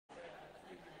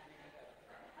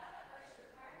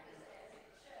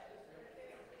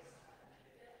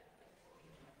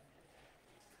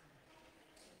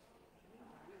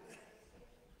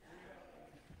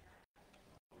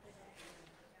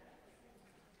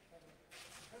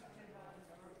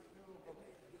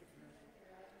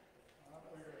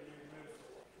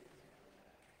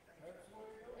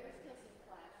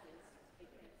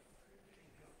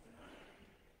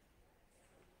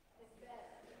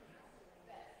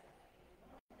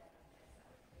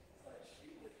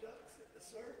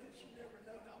sir, because you never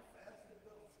know how fast the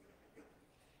bill's going to go.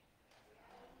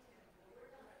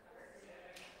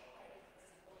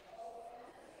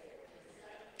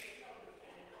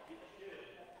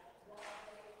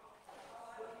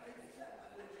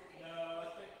 No,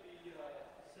 I think the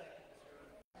seconds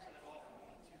are set off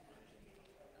on 2 versions.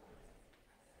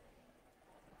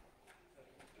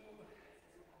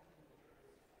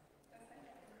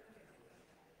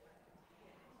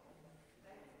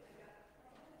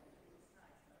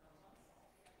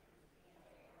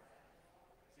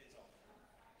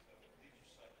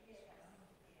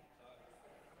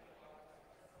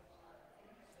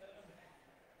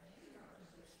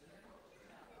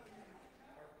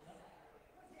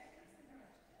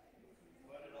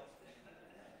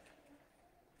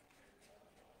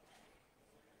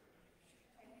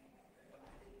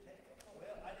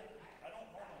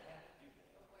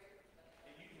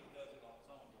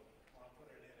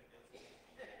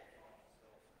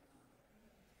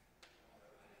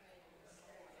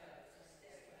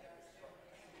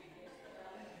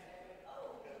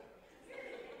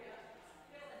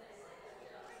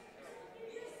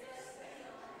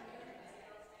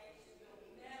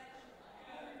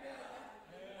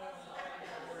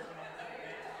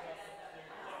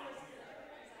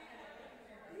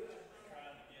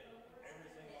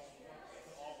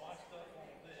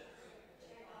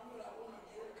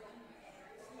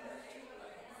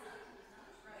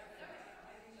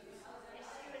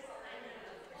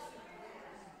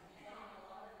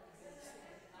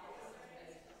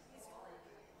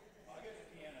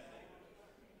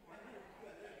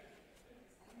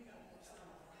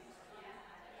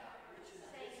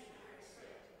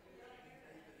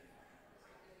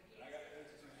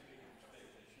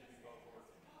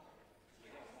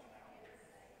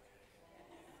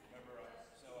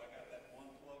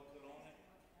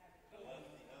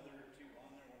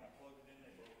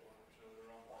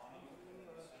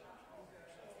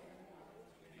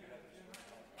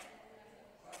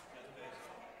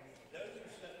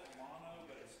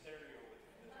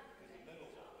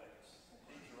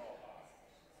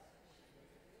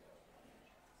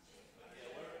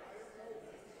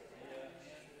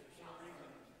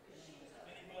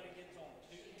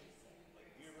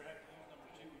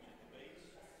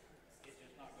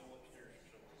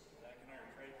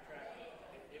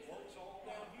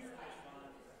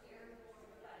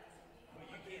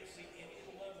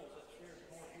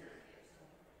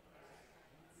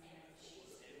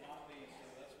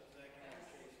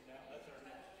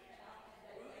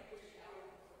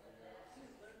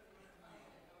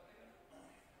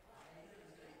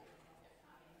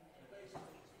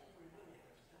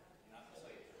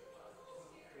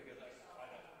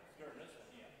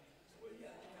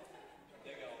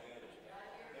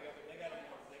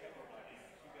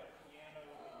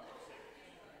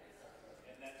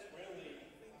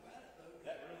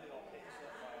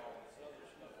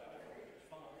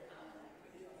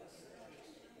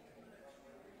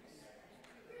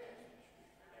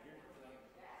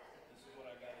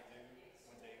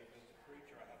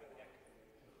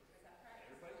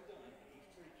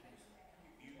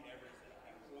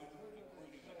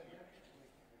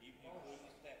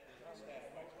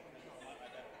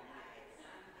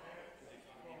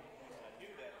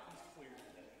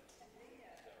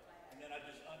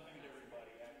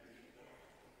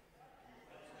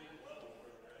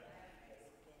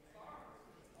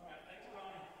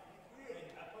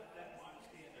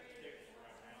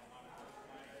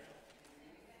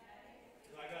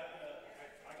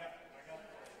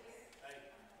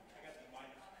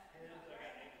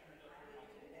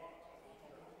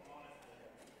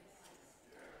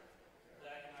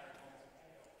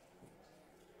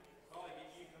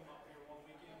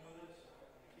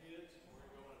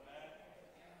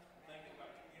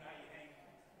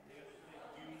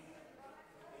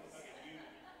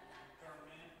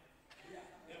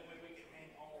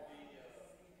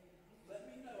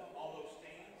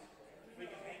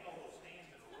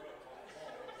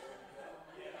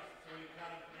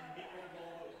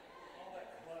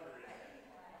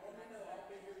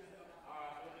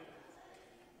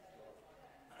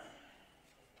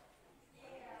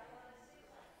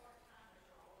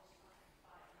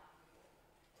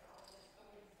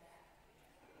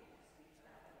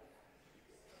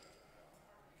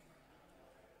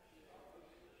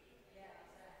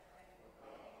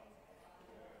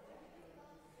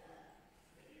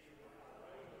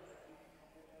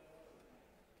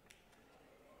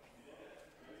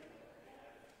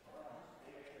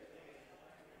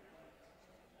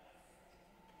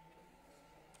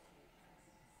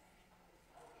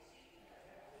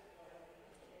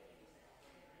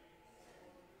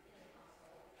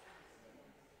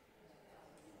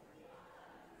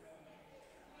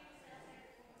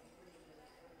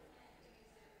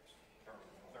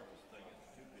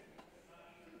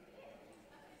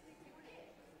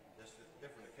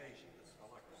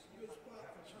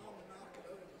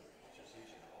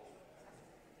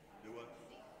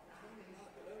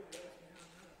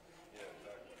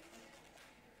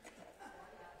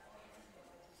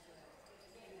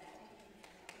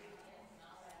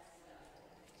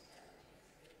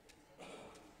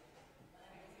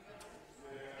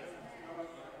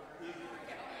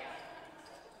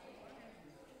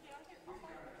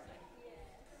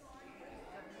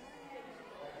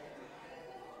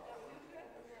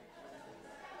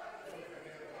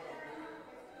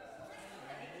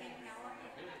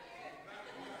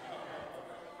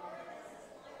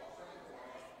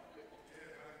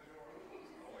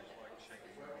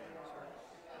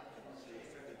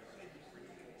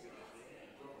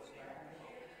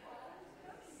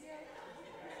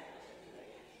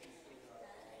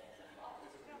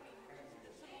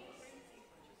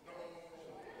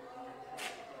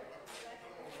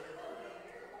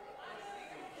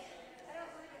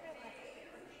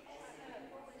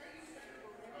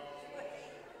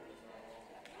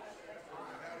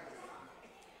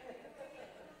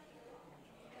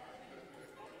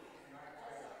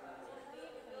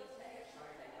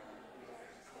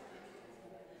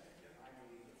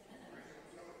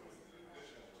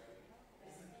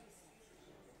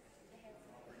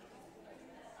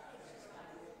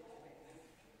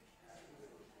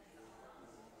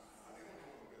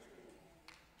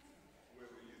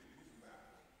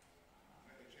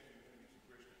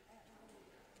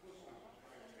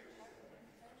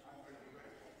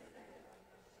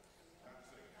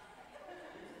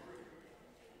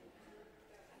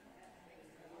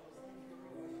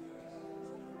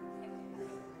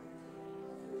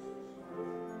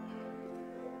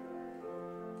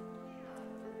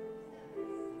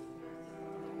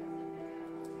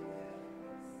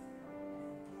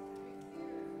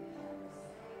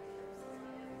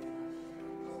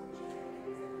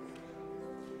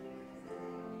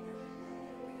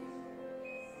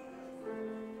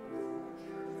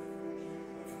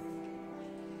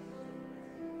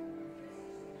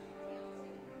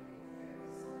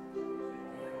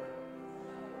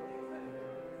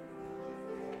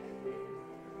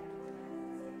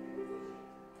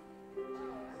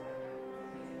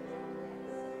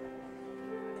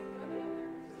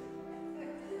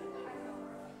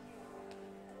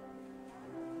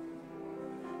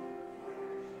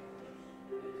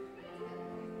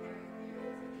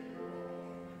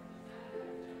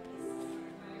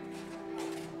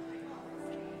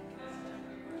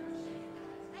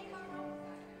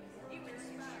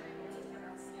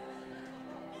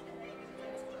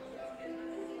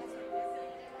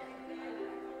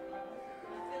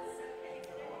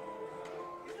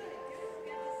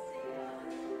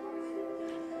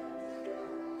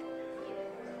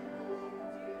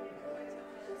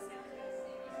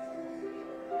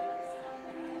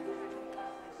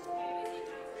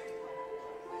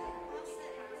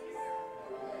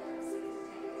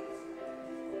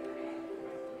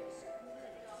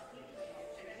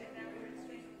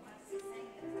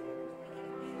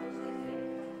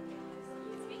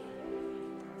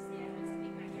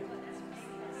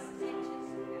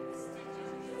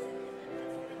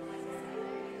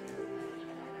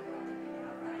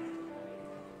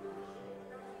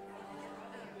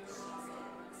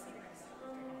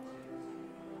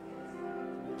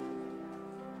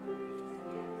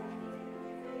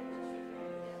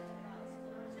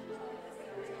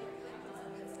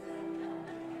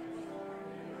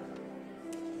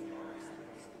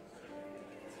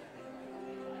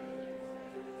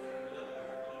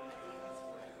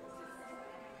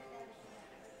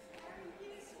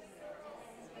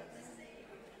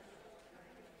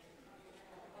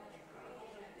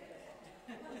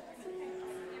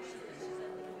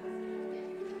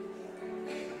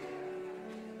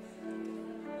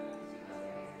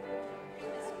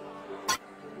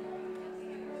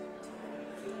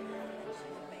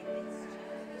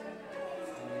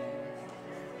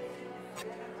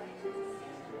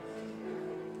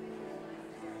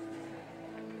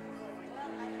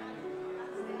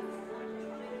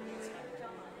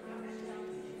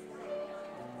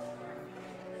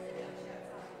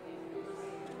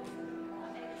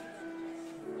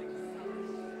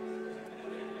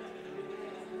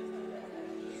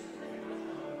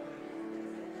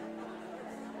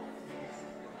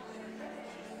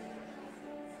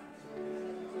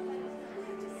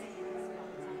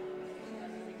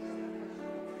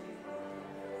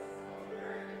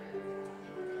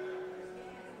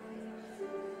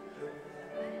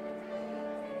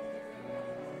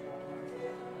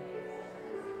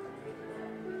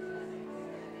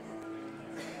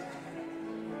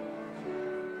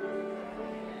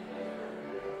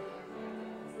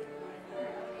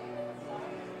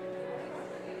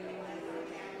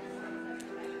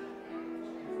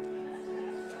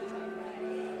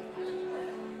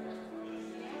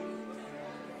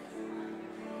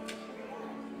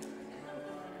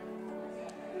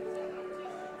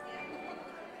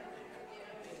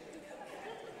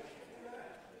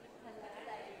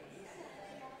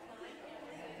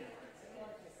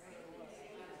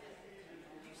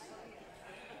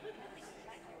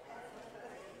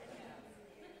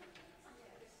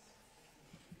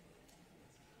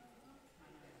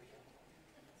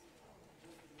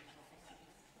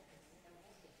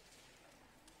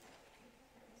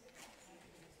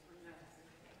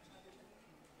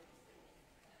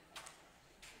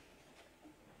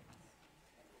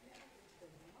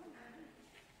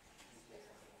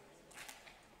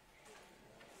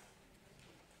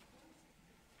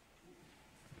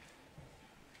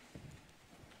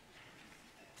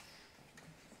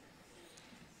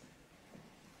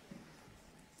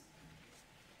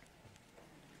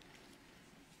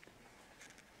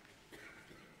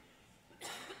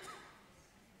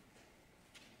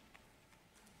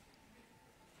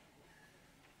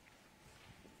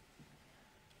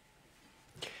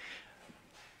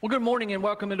 Well, good morning and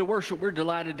welcome into worship. We're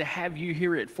delighted to have you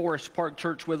here at Forest Park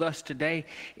Church with us today.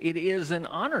 It is an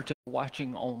honor to be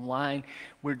watching online.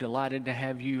 We're delighted to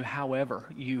have you however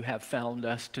you have found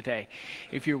us today.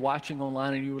 If you're watching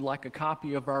online and you would like a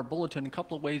copy of our bulletin, a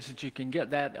couple of ways that you can get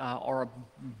that are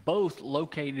both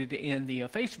located in the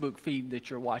Facebook feed that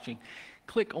you're watching.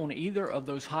 Click on either of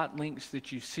those hot links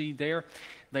that you see there.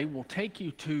 They will take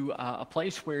you to a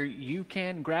place where you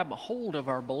can grab a hold of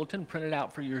our bulletin, print it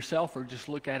out for yourself, or just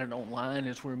look at it online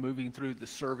as we're moving through the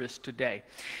service today.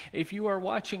 If you are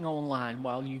watching online,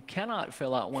 while you cannot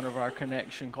fill out one of our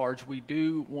connection cards, we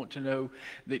do want to know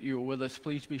that you're with us.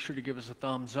 Please be sure to give us a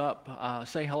thumbs up.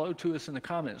 Say hello to us in the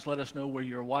comments. Let us know where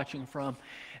you're watching from.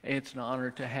 It's an honor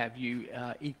to have you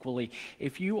equally.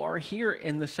 If you are here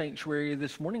in the sanctuary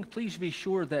this morning, please be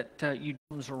sure that you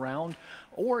comes around,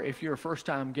 or if you're a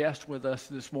first-time guest with us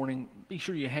this morning, be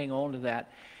sure you hang on to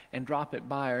that and drop it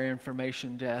by our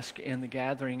information desk in the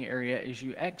gathering area. As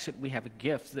you exit, we have a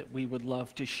gift that we would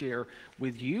love to share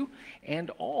with you and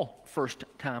all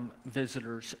first-time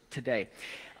visitors today.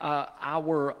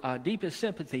 Our deepest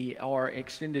sympathy are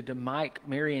extended to Mike,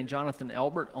 Mary, and Jonathan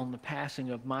Elbert on the passing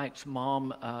of Mike's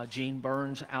mom, Jean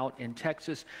Burns, out in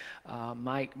Texas.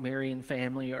 Mike, Mary, and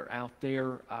family are out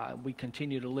there. We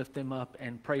continue to lift them up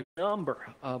and pray. A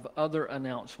number of other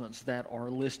announcements that are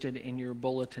listed in your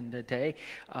bulletin today.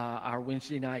 Our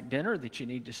Wednesday night dinner that you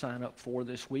need to sign up for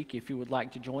this week, if you would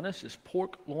like to join us, is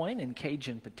pork loin and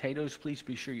Cajun potatoes. Please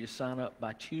be sure you sign up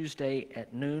by Tuesday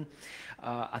at noon.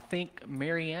 I think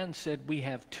Mary Ann said we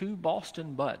have 2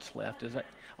 Boston butts left. Is that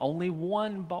only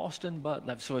 1 Boston butt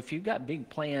left? So if you've got big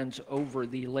plans over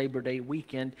the Labor Day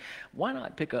weekend, why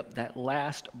not pick up that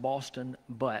last Boston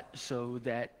butt so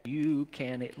that you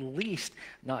can at least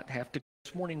not have to.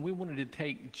 This morning, we wanted to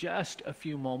take just a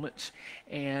few moments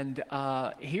and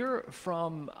hear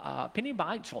from Penny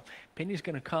Beitzel. Penny's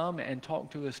going to come and talk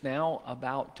to us now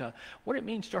about what it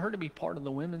means to her to be part of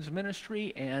the women's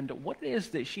ministry and what it is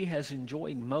that she has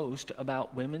enjoyed most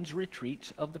about women's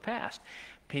retreats of the past.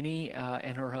 Penny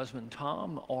and her husband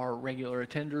Tom are regular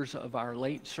attenders of our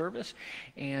late service,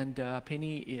 and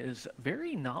Penny is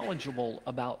very knowledgeable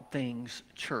about things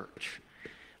church.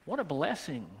 What a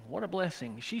blessing. What a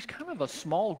blessing. She's kind of a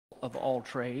small of all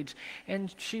trades,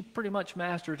 and she pretty much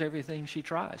masters everything she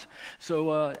tries.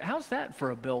 So how's that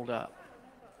for a build-up?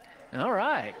 All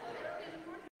right.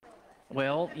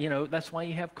 Well, you know, that's why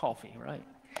you have coffee, right?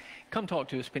 Come talk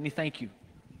to us, Penny. Thank you.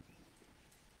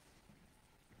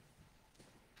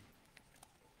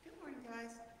 Good morning,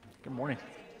 guys. Good morning.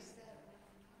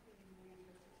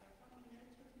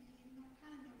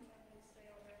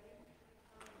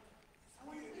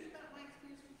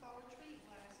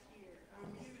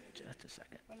 Just a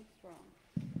second. What's wrong?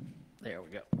 There we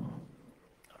go.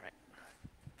 All right.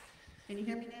 Can you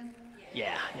hear me now?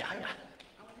 Yeah. I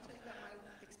want to tell you about my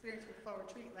experience with Fall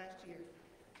Retreat last year.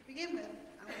 To begin with,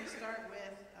 I want to start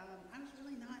with, I was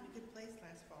really not in a good place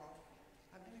last fall.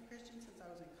 I've been a Christian since I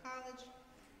was in college,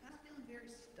 and I'm feeling very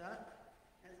stuck,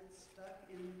 as in stuck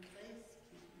in place,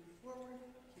 can't move forward,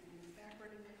 can't move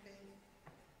backward in my faith.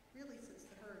 Really, since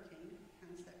the hurricane kind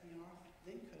of set me off,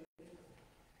 then COVID.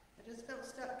 I just felt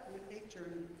stuck in the faith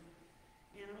journey,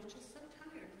 and I was just so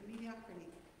tired of mediocrity.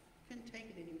 Couldn't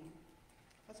take it anymore.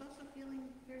 I was also feeling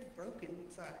very broken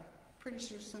inside. Pretty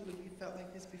sure some of you felt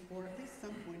like this before, at least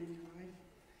some point in your life.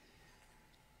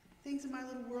 Things in my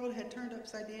little world had turned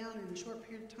upside down in a short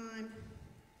period of time,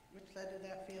 which led to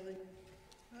that feeling.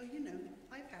 Well, you know,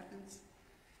 life happens.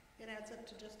 It adds up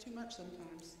to just too much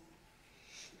sometimes.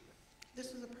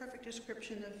 This was a perfect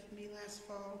description of me last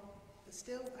fall, but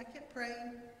still, I kept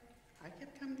praying. I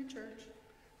kept coming to church.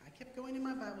 I kept going to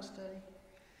my Bible study.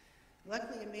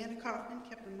 Luckily, Amanda Kaufman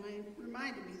kept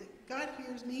reminding me that God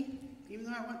hears me, even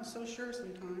though I wasn't so sure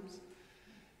sometimes,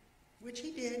 which he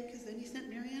did, because then he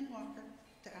sent Mary Ann Walker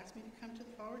to ask me to come to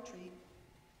the fall retreat.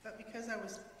 But because I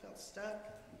felt stuck,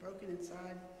 broken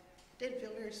inside, didn't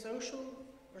feel very social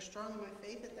or strong in my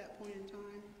faith at that point in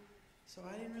time, so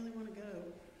I didn't really want to go.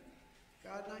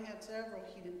 God and I had several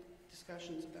heated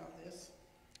discussions about this.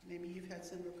 Maybe you've had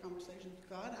similar conversations with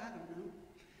God, I don't know.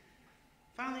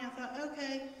 Finally, I thought,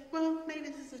 okay, well, maybe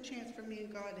this is a chance for me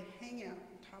and God to hang out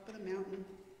on top of the mountain.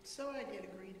 So I did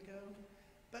agree to go,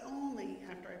 but only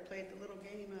after I played the little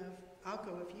game of I'll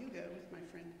go if you go with my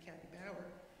friend Kathy Bauer.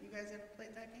 You guys ever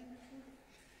played that game before?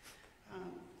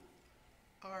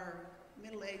 Our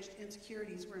middle-aged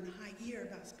insecurities were in high gear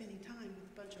about spending time with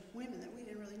a bunch of women that we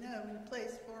didn't really know in a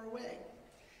place far away.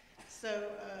 So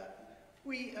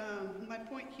my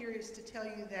point here is to tell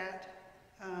you that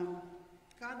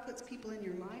God puts people in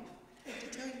your life to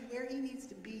tell you where he needs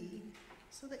to be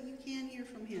so that you can hear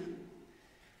from him.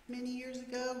 Many years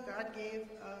ago, God gave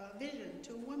a vision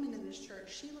to a woman in this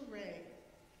church, Sheila Ray,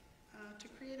 to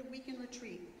create a weekend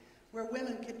retreat where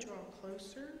women could draw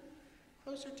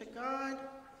closer to God,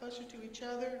 closer to each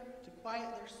other, to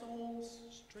quiet their souls,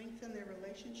 strengthen their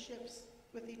relationships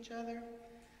with each other.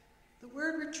 The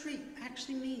word retreat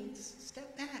actually means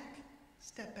step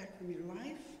back from your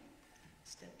life,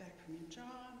 step back from your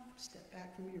job, step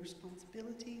back from your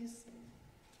responsibilities.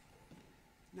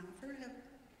 Not forever,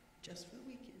 just for the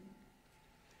weekend.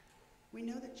 We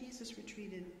know that Jesus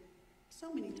retreated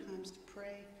so many times to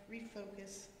pray,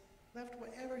 refocus, left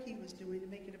whatever he was doing to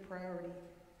make it a priority.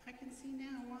 I can see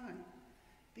now why.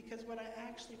 Because what I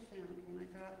actually found when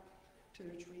I got to the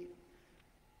retreat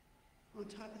on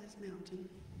top of this mountain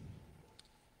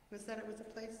was that it was a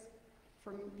place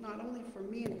for not only for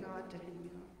me and God to hang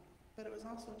out, but it was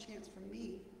also a chance for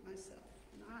me, myself,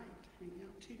 and I to hang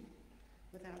out too,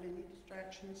 without any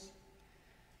distractions.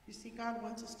 You see, God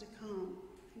wants us to come.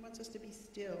 He wants us to be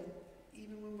still,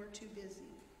 even when we're too busy,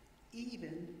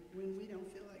 even when we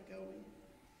don't feel like going.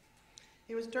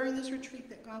 It was during this retreat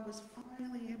that God was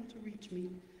finally able to reach me,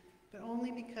 but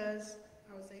only because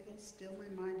I was able to still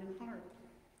my mind and heart.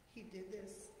 He did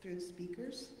this through the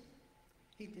speakers.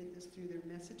 He did this through their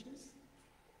messages.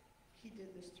 He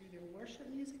did this through their worship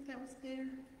music that was there.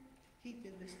 He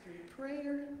did this through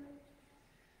prayer.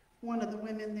 One of the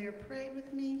women there prayed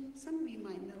with me. Some of you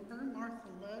might know her, Martha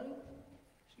Lowe.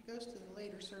 She goes to the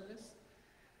later service.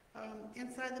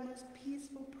 Inside the most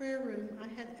peaceful prayer room I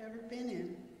had ever been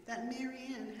in, that Mary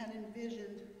Ann had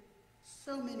envisioned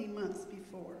so many months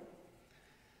before.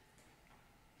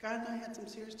 God and I had some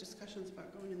serious discussions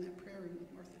about going in that prayer room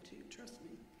with Martha too, trust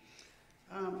me.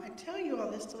 I tell you all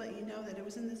this to let you know that it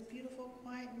was in this beautiful,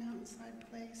 quiet mountainside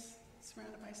place,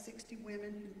 surrounded by 60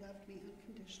 women who loved me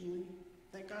unconditionally,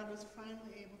 that God was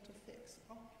finally able to fix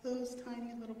all those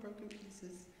tiny little broken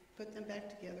pieces, put them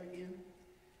back together again.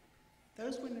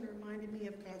 Those women reminded me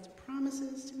of God's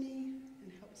promises to me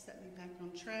and helped set me back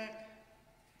on track.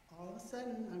 All of a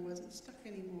sudden, I wasn't stuck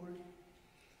anymore.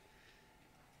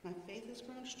 My faith has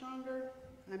grown stronger.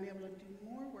 I'm able to do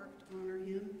more work to honor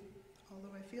him,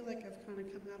 although I feel like I've kind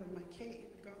of come out of my cave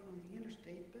and gotten on the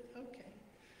interstate, but okay.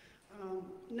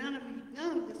 None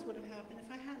of this would have happened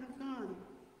if I hadn't have gone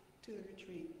to the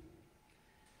retreat.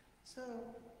 So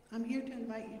I'm here to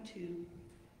invite you to.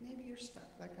 Maybe you're stuck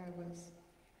like I was.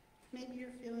 Maybe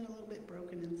you're feeling a little bit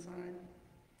broken inside.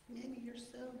 Maybe you're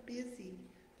so busy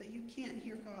that you can't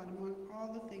hear God among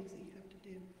all the things that you have to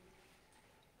do.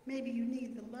 Maybe you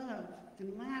need the love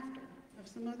and laughter of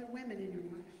some other women in your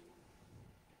life.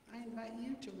 I invite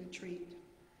you to retreat.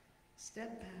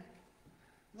 Step back.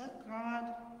 Let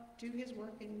God do his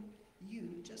work in you,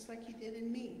 just like he did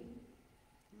in me.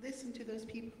 Listen to those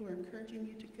people who are encouraging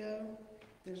you to go.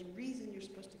 There's a reason you're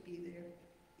supposed to be there,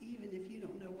 even if you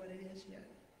don't know what it is yet.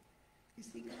 You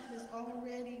see, God is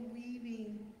already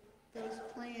weaving those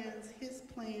plans, his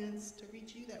plans, to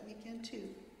reach you that weekend too.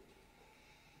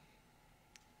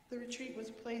 The retreat was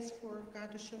a place for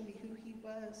God to show me who he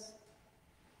was.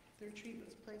 The retreat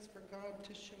was a place for God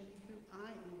to show me who I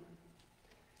am.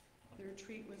 The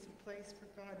retreat was a place for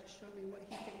God to show me what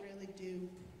he could really do.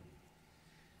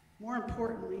 More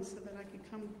importantly, so that I could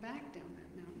come back down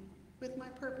that mountain with my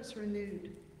purpose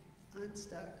renewed,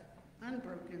 unstuck,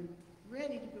 unbroken,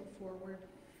 ready to go forward.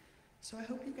 So I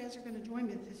hope you guys are going to join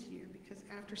me this year, because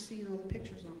after seeing all the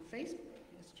pictures on Facebook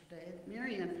yesterday that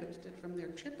Mary Ann posted from their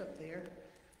trip up there,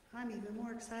 I'm even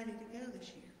more excited to go this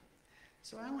year.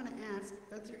 So I want to ask,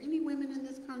 are there any women in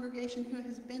this congregation who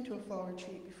has been to a fall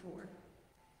retreat before?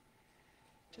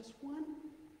 Just one?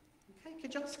 Okay,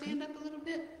 could y'all stand up a little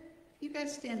bit? You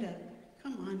guys stand up.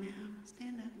 Come on now,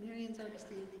 stand up. Mary Ann's already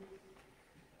standing.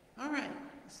 All right,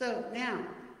 so now,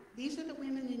 these are the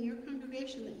women in your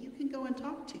congregation that you can go and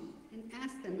talk to and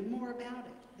ask them more about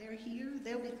it. They're here.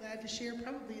 They'll be glad to share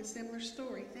probably a similar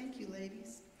story. Thank you,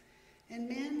 ladies. And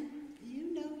men,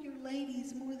 you know your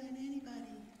ladies more than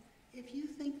anybody. If you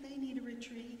think they need a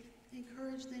retreat,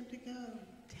 encourage them to go.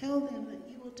 Tell them that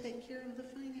you will take care of the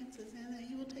finances and that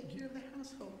you will take care of the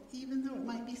household, even though it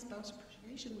might be Spouse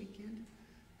Appreciation Weekend.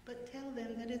 But tell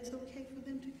them that it's okay for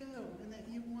them to go and that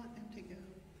you want them to go.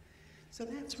 So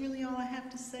that's really all I have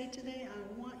to say today.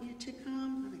 I want you to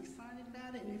come. I'm excited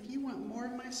about it. And if you want more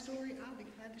of my story, I'll be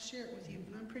glad to share it with you.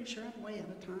 But I'm pretty sure I'm way out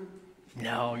of time.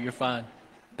 No, you're fine.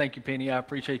 Thank you, Penny. I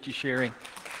appreciate you sharing.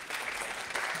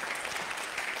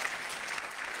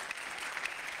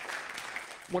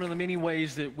 One of the many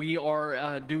ways that we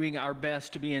are doing our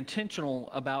best to be intentional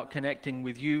about connecting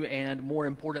with you, and more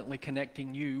importantly,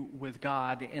 connecting you with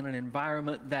God in an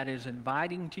environment that is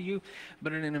inviting to you,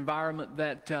 but in an environment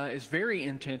that is very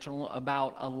intentional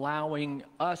about allowing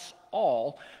us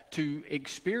all to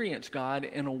experience God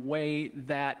in a way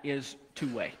that is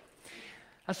two-way.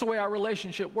 That's the way our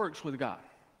relationship works with God.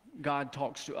 God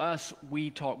talks to us, we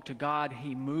talk to God,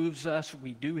 He moves us,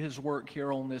 we do His work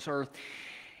here on this earth.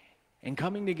 And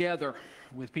coming together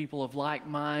with people of like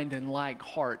mind and like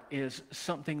heart is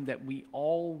something that we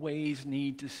always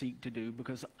need to seek to do,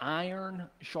 because iron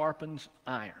sharpens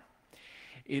iron.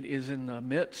 It is in the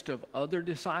midst of other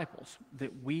disciples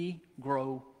that we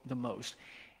grow the most.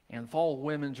 And Fall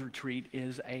Women's Retreat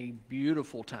is a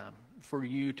beautiful time for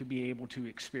you to be able to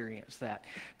experience that.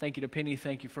 Thank you to Penny.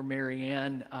 Thank you for Mary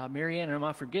Ann. Mary Ann, am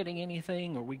I forgetting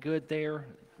anything? Are we good there?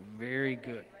 Very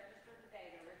good.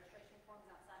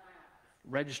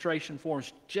 Registration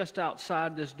forms just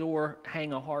outside this door.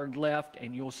 Hang a hard left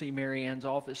and you'll see Mary Ann's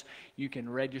office. You can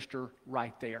register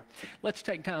right there. Let's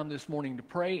take time this morning to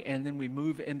pray, and then we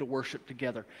move into worship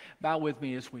together. Bow with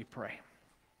me as we pray.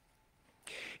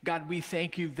 God, we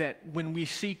thank you that when we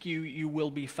seek you, you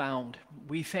will be found.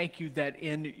 We thank you that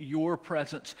in your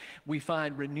presence we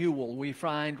find renewal, we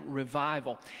find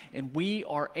revival, and we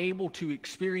are able to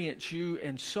experience you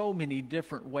in so many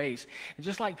different ways. And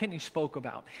just like Penny spoke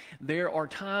about, there are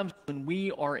times when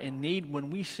we are in need, when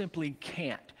we simply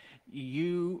can't.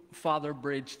 You, Father,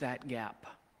 bridge that gap.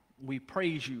 We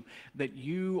praise you that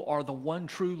you are the one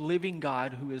true living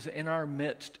God who is in our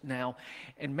midst now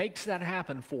and makes that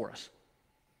happen for us.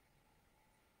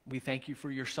 We thank you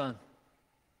for your Son.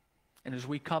 And as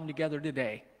we come together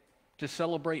today to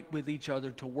celebrate with each other,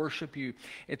 to worship you,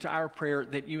 it's our prayer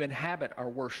that you inhabit our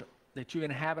worship, that you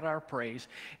inhabit our praise,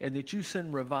 and that you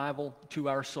send revival to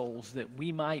our souls, that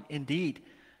we might indeed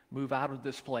move out of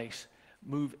this place,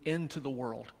 move into the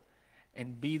world,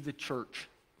 and be the church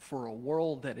for a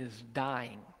world that is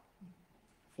dying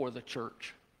for the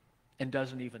church and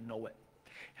doesn't even know it.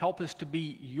 Help us to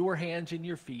be your hands and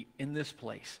your feet in this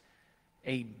place.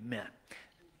 Amen.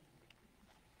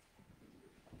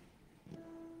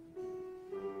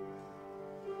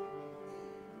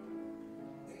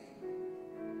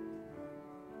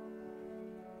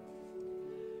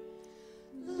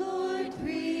 Lord,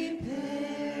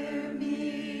 prepare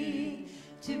me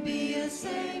to be a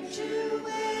sanctuary,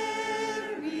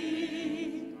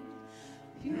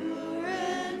 pure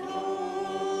and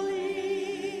holy,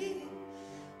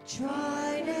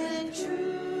 tried and true.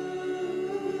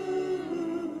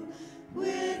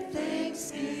 With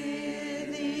thanksgiving,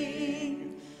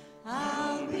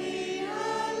 I'll be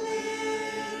a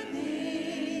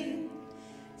living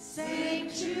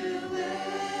sanctuary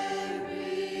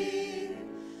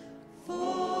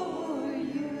for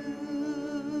you.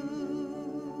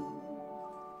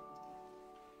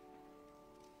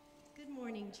 Good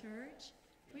morning, church.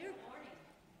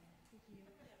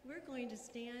 We're going to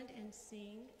stand and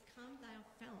sing, Come Thou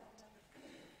Fount.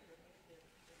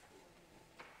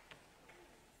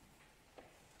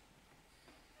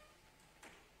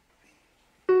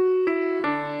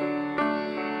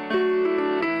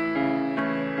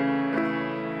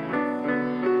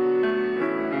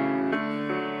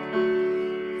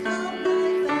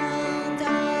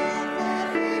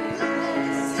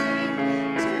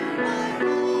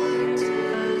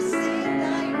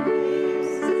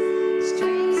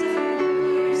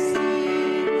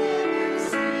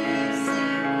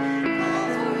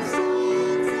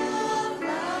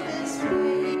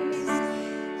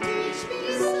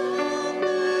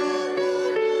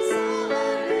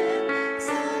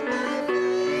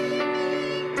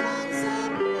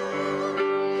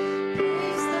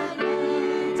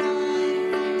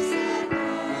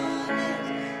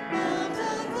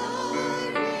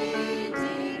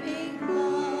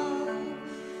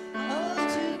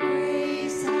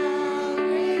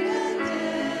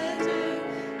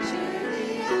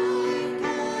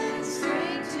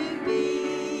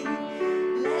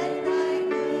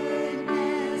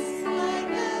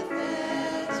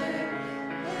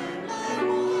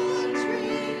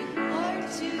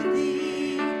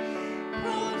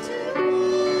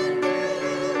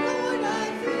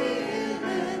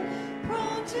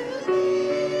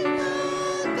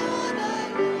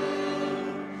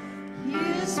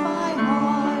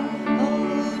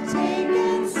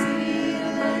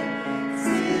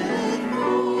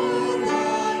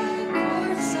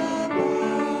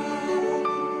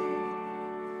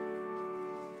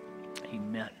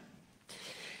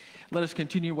 Let us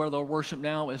continue with our worship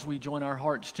now as we join our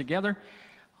hearts together,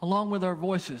 along with our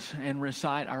voices, and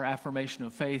recite our affirmation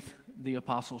of faith, the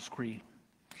Apostles' Creed.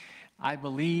 I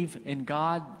believe in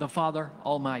God the Father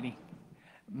Almighty,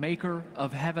 maker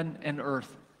of heaven and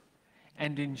earth,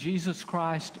 and in Jesus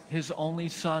Christ, his only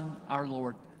Son, our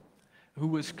Lord, who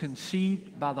was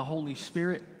conceived by the Holy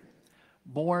Spirit,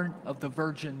 born of the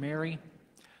Virgin Mary,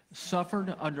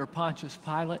 suffered under Pontius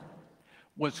Pilate,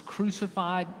 was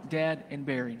crucified, dead, and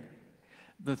buried.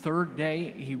 The third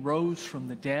day he rose from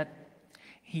the dead.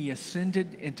 He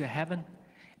ascended into heaven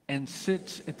and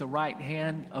sits at the right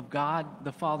hand of God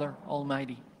the Father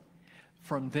Almighty.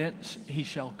 From thence he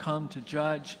shall come to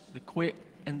judge the quick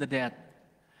and the dead.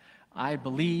 I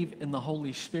believe in the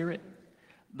Holy Spirit,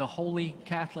 the Holy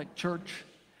Catholic Church,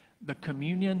 the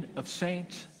communion of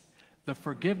saints, the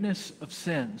forgiveness of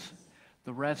sins,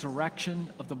 the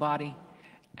resurrection of the body,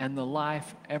 and the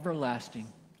life everlasting.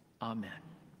 Amen.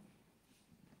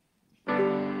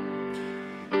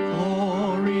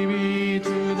 Glory be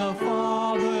to the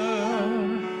Father,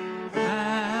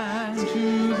 and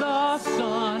to the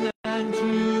Son, and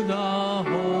to the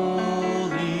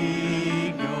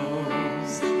Holy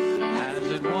Ghost,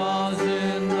 as it was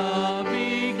in the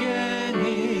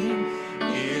beginning,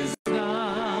 is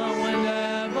now, and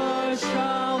ever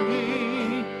shall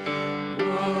be,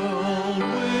 world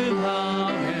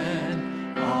without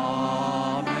end.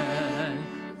 Amen.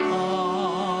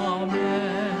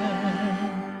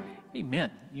 Amen.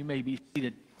 Amen. You may be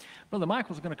seated. Brother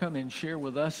Michael's going to come and share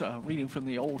with us a reading from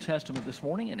the Old Testament this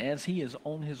morning. And as he is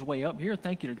on his way up here,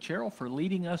 thank you to Cheryl for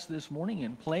leading us this morning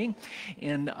and playing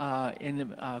in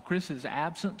Chris's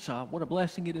absence. What a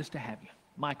blessing it is to have you.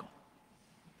 Michael.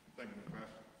 Thank you, Pastor.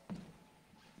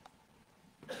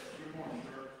 Good morning,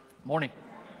 sir. Morning.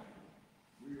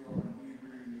 We are indeed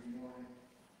reading this morning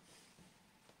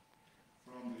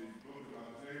from the book of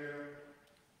Isaiah,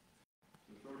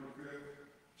 the 35th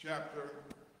chapter,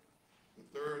 the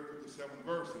 3rd through the 7th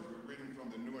verses. We're reading from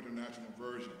the New International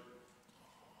Version.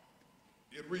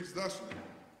 It reads thusly: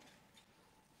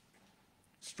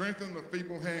 strengthen the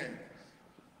feeble hands,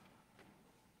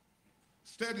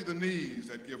 steady the knees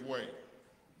that give way.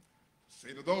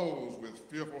 Say to those with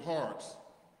fearful hearts,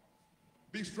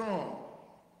 be strong,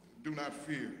 do not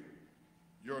fear.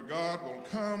 Your God will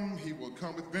come, he will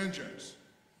come with vengeance.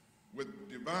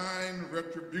 With divine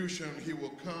retribution, he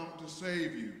will come to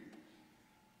save you.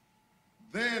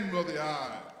 Then will the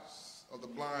eyes of the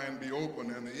blind be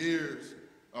opened and the ears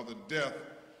of the deaf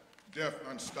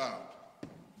unstopped.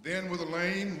 Then will the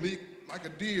lame leap like a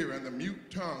deer and the mute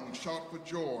tongue shout for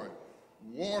joy.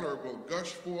 Water will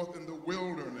gush forth in the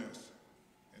wilderness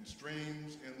and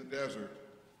streams in the desert.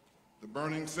 The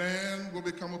burning sand will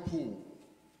become a pool,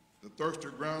 the thirsty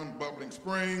ground bubbling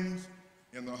springs.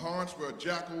 In the haunts where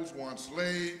jackals once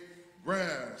lay,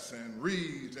 grass and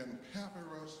reeds and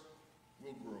papyrus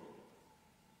will grow.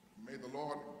 May the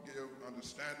Lord give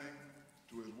understanding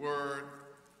to his word.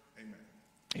 Amen.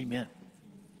 Amen.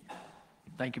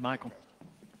 Thank you, Michael.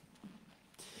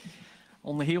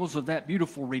 On the heels of that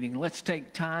beautiful reading, let's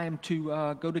take time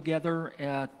to go together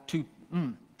how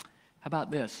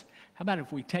about this? How about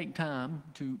if we take time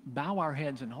to bow our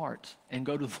heads and hearts and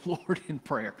go to the Lord in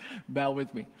prayer? Bow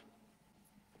with me.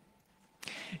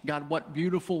 God, what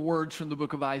beautiful words from the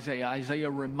book of Isaiah. Isaiah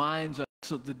reminds us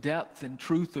of the depth and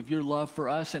truth of your love for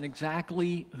us and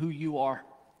exactly who you are.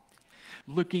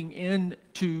 Looking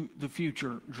into the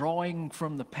future, drawing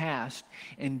from the past,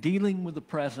 and dealing with the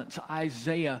present,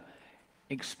 Isaiah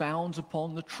expounds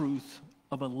upon the truth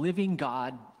of a living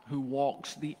God who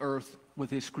walks the earth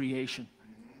with his creation.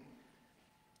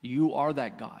 You are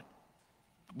that God.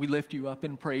 We lift you up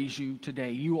and praise you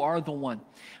today. You are the one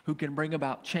who can bring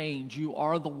about change. You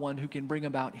are the one who can bring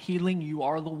about healing. You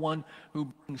are the one who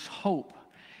brings hope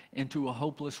into a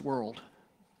hopeless world.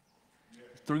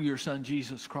 Through your Son,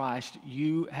 Jesus Christ,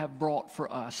 you have brought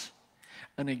for us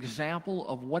an example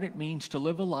of what it means to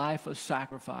live a life of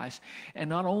sacrifice. And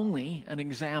not only an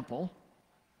example,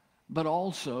 but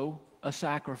also a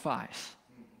sacrifice.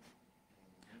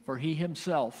 For he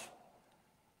himself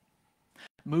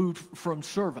moved from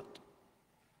servant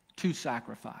to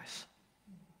sacrifice.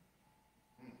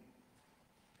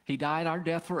 He died our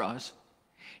death for us.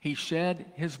 He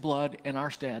shed his blood in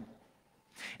our stead.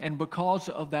 And because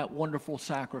of that wonderful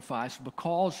sacrifice,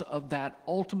 because of that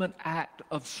ultimate act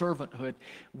of servanthood,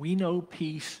 we know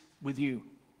peace with you,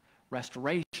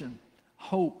 restoration,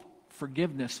 hope,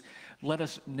 forgiveness. Let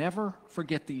us never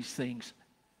forget these things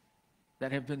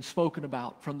that have been spoken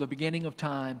about from the beginning of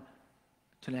time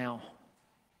to now.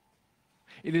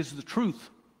 It is the truth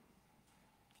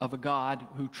of a God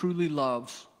who truly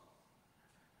loves,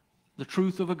 the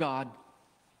truth of a God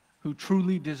who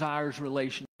truly desires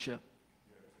relationship,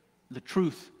 the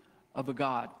truth of a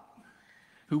God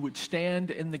who would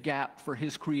stand in the gap for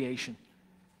his creation,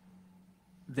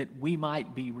 that we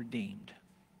might be redeemed.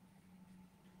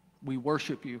 We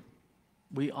worship you.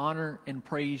 We honor and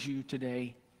praise you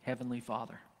today, Heavenly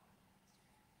Father.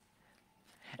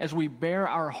 As we bear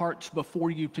our hearts before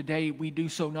you today, we do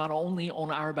so not only on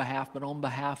our behalf, but on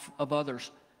behalf of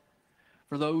others.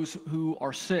 For those who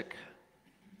are sick,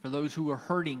 for those who are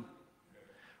hurting,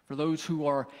 for those who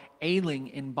are ailing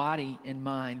in body and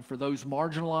mind, for those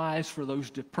marginalized, for those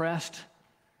depressed,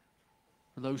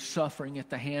 for those suffering at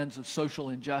the hands of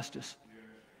social injustice,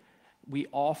 we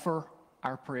offer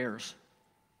our prayers.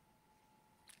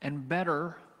 And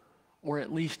better, or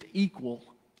at least equal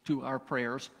to our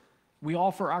prayers, we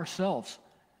offer ourselves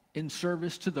in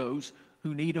service to those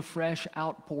who need a fresh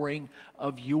outpouring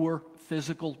of your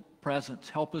physical presence.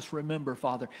 Help us remember,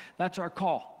 Father, that's our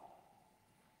call,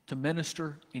 to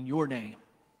minister in your name.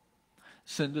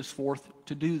 Send us forth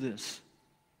to do this.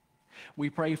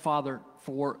 We pray, Father,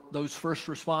 for those first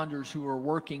responders who are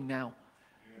working now,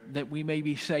 that we may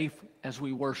be safe as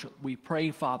we worship. We pray,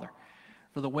 Father,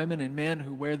 for the women and men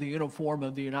who wear the uniform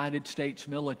of the United States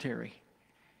military.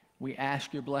 We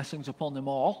ask your blessings upon them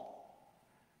all,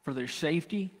 for their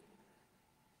safety,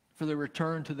 for their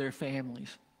return to their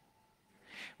families.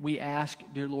 We ask,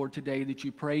 dear Lord, today that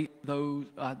you pray those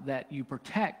that you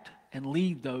protect and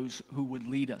lead those who would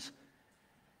lead us.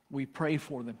 We pray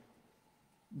for them,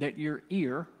 that your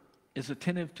ear is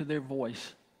attentive to their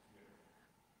voice,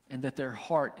 and that their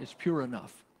heart is pure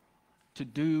enough to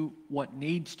do what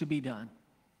needs to be done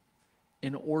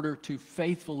in order to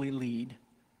faithfully lead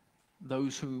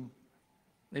those who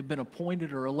they've been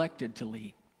appointed or elected to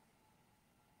lead.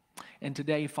 And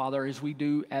today, Father, as we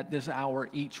do at this hour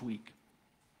each week,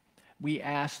 we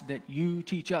ask that you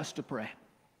teach us to pray,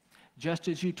 just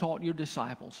as you taught your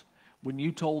disciples when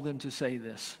you told them to say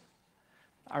this: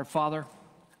 Our Father,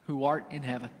 who art in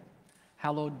heaven,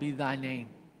 hallowed be thy name.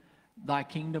 Thy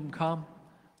kingdom come,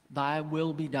 thy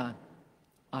will be done,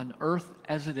 on earth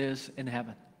as it is in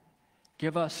heaven.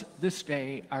 Give us this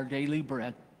day our daily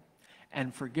bread,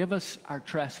 and forgive us our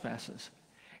trespasses,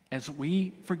 as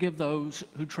we forgive those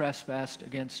who trespass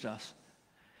against us.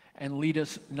 And lead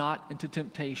us not into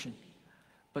temptation,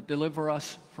 but deliver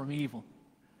us from evil.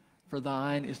 For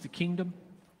thine is the kingdom,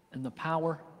 and the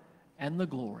power, and the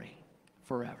glory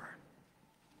forever.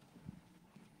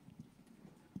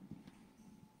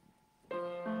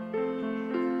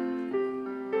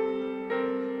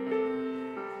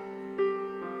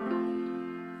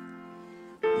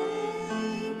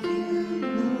 Thank you,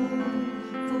 Lord,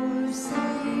 for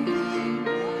saving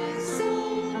my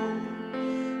soul.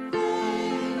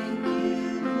 Thank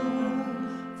you,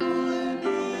 Lord, for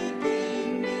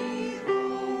making me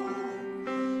whole.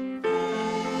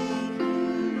 Thank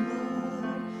you,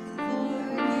 Lord,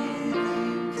 for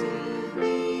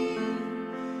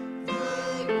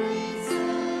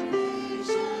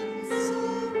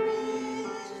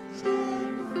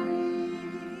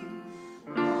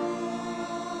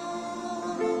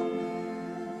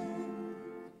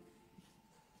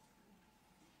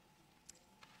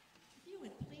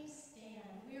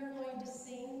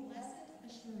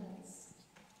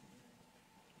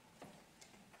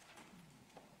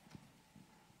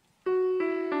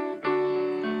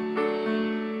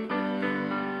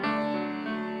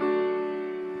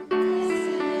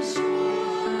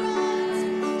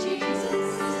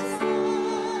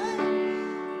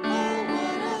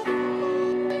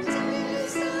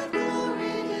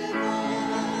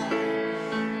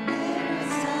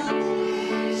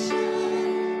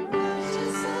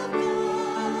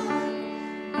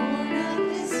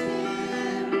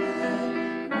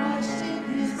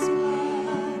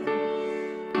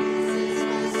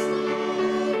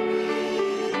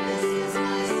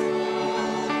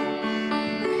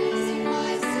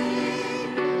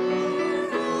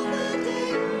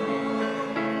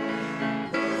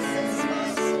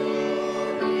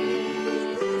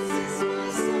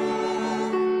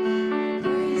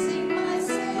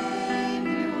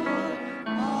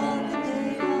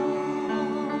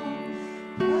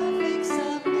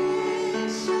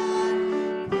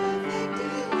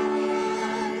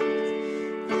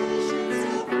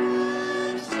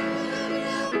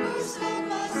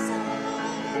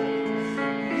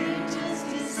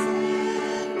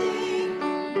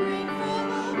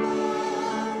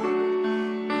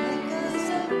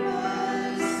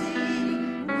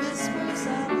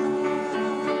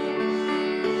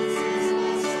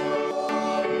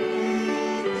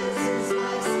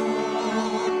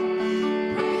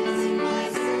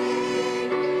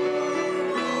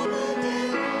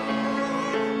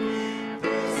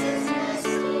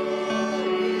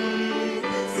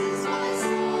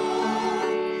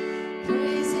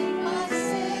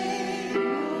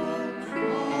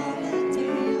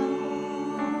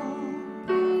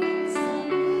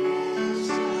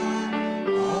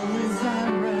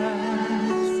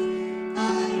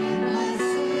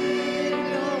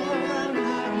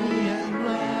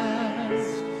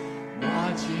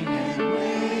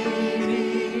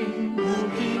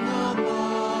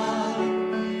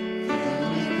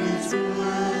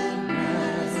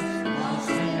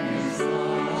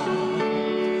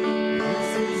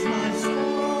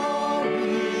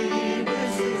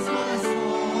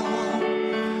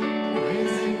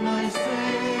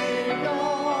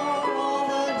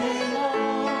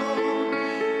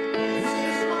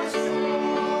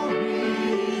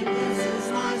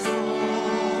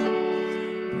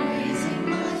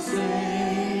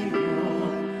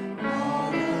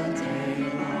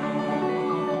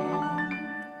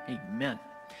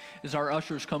As our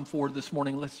ushers come forward this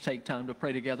morning, let's take time to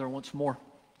pray together once more.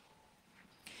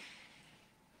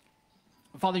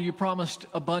 Father, you promised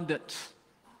abundance.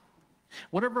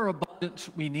 Whatever abundance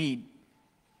we need,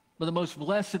 but the most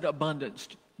blessed abundance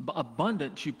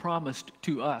you promised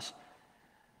to us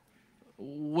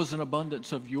was an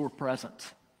abundance of your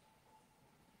presence.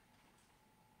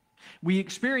 We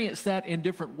experience that in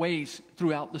different ways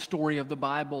throughout the story of the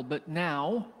Bible, but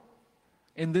now,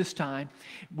 in this time,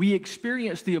 we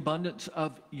experience the abundance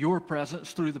of your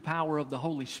presence through the power of the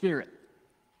Holy Spirit.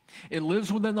 It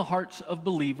lives within the hearts of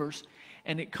believers,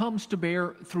 and it comes to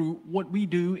bear through what we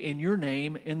do in your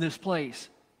name in this place.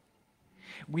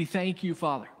 We thank you,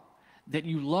 Father, that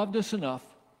you loved us enough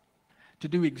to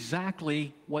do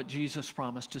exactly what Jesus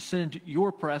promised, to send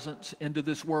your presence into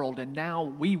this world. And now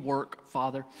we work,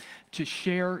 Father, to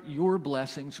share your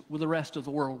blessings with the rest of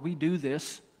the world. We do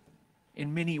this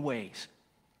in many ways.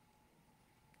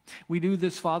 We do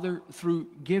this, Father, through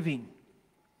giving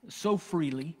so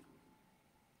freely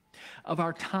of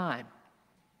our time,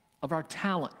 of our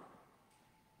talent,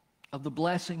 of the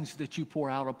blessings that you pour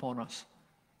out upon us.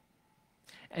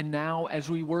 And now, as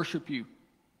we worship you,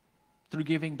 through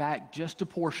giving back just a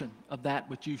portion of that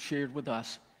which you've shared with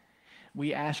us,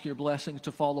 we ask your blessings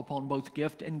to fall upon both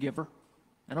gift and giver,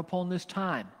 and upon this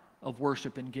time of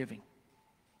worship and giving.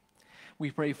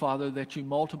 We pray, Father, that you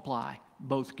multiply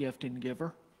both gift and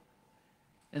giver,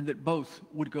 and that both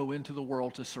would go into the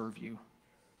world to serve you,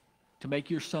 to make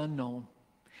your Son known,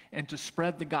 and to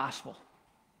spread the gospel,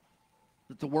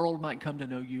 that the world might come to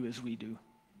know you as we do.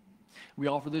 We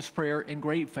offer this prayer in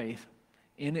great faith,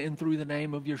 in and through the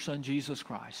name of your Son, Jesus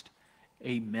Christ.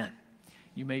 Amen.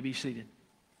 You may be seated.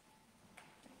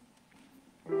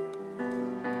 For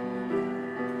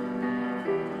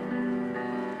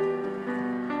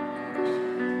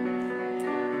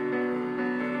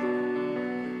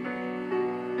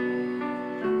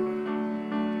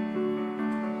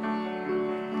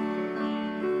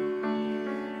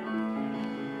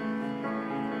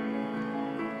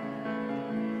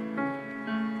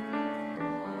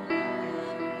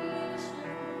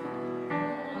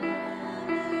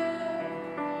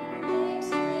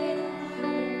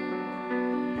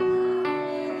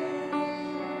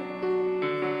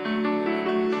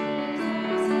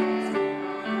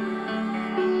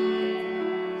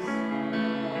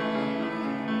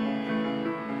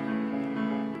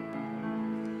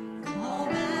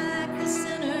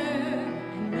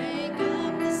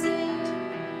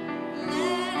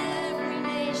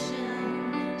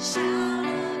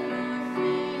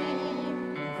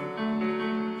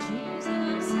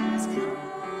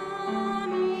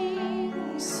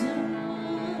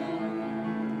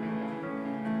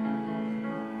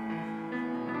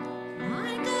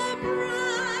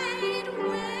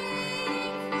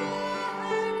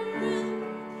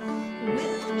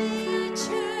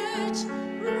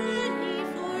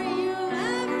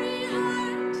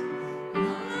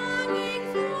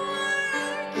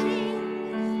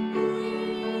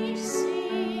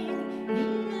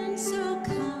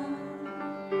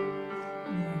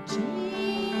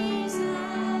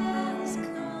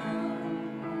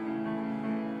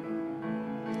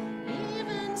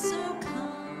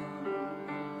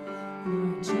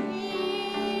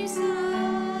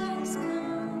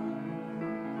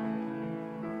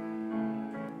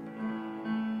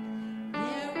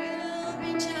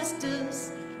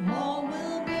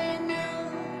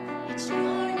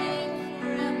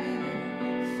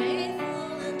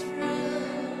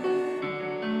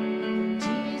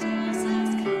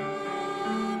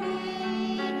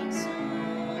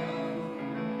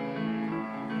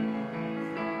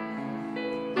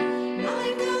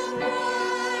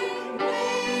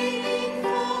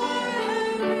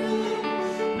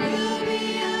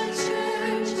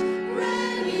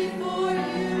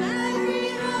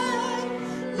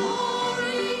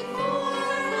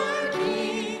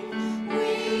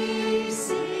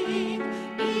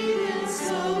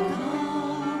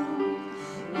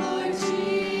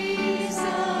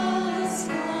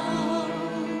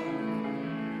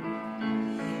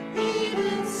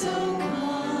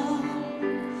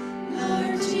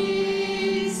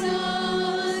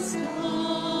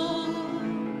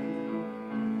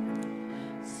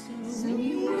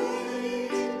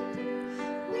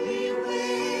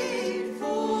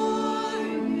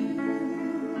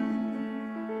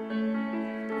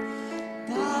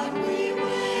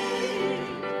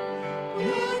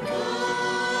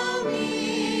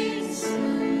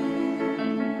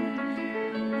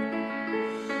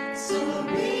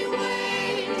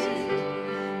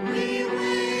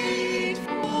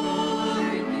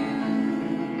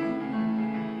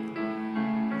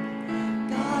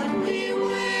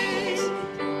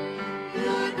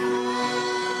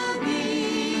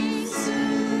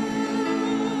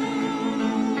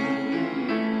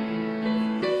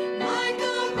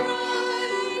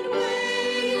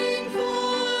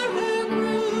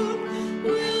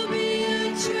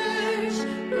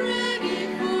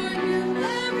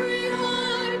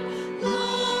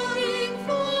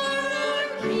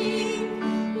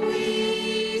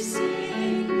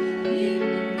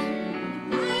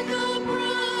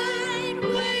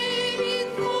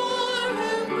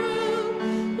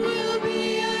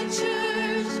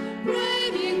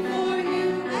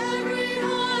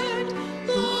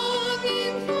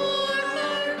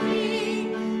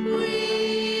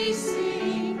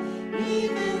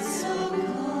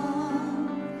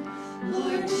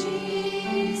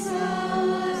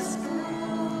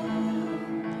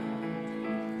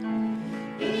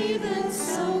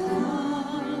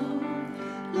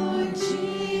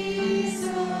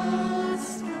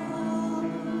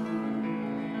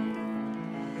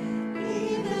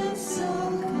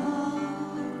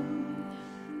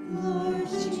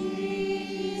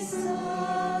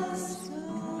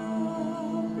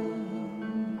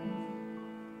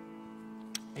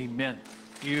Amen.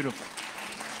 Beautiful.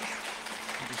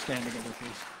 Would you stand together, please?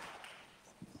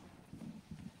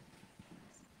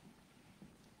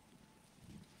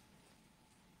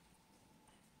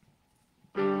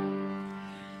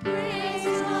 Praise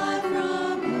God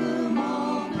from whom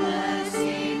all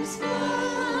blessings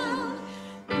flow.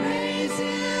 Praise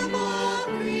Him, all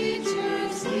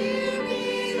creatures here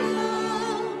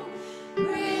below.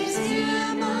 Praise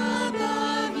Him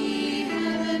above, ye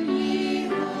heavenly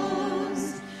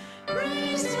hosts.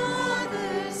 Praise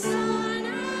Father, Son,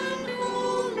 and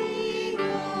Holy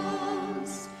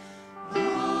Ghost.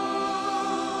 Amen.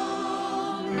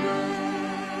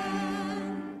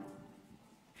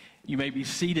 You may be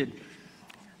seated.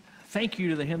 Thank you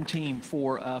to the hymn team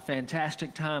for a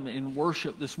fantastic time in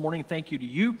worship this morning. Thank you to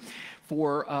you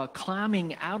for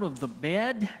climbing out of the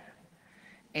bed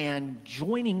and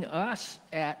joining us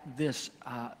at this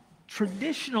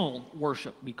traditional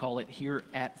worship, we call it here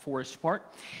at Forest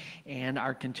Park. And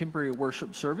our contemporary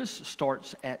worship service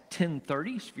starts at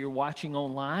 10:30. So if you're watching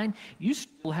online, you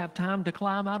still have time to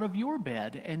climb out of your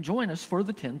bed and join us for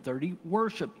the 10:30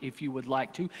 worship if you would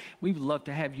like to. We would love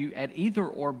to have you at either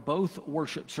or both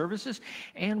worship services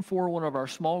and for one of our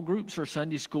small groups or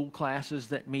Sunday school classes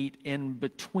that meet in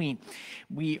between.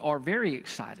 We are very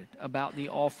excited about the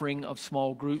offering of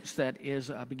small groups that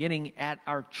is beginning at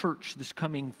our church this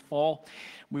coming fall.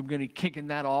 We're going to be kicking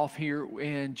that off here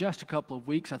in just a couple of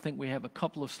weeks. I think we have a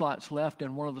couple of slots left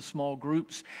in one of the small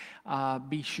groups.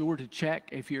 Be sure to check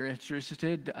if you're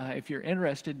interested. If you're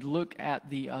interested, look at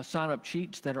the sign-up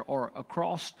sheets that are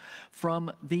across from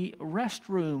the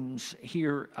restrooms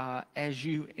here as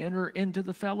you enter into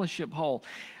the fellowship hall.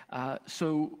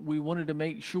 So we wanted to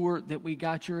make sure that we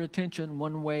got your attention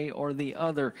one way or the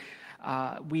other.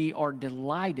 We are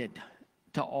delighted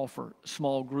to offer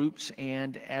small groups,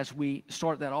 and as we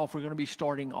start that off, we're going to be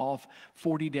starting off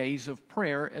 40 days of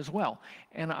prayer as well.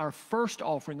 And our first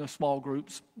offering of small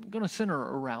groups is going to center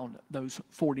around those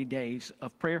 40 days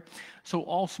of prayer. So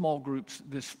all small groups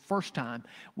this first time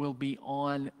will be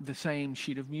on the same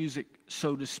sheet of music,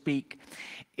 so to speak.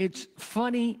 It's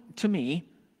funny to me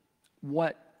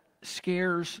what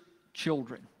scares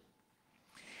children.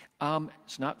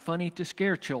 It's not funny to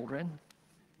scare children.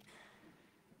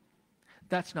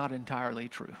 That's not entirely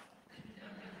true.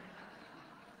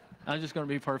 I'm just going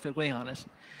to be perfectly honest.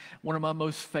 One of my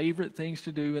most favorite things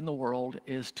to do in the world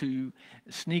is to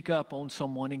sneak up on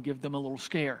someone and give them a little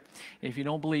scare. If you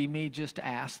don't believe me, just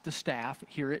ask the staff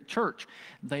here at church.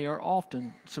 They are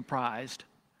often surprised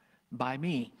by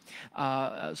me.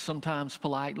 Sometimes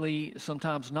politely,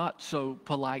 sometimes not so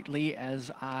politely, as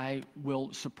I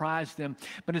will surprise them.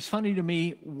 But it's funny to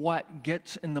me what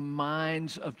gets in the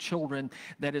minds of children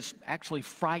that is actually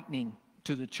frightening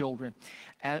to the children.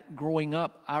 Growing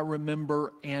up, I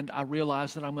remember, and I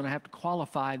realized that I'm going to have to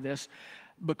qualify this,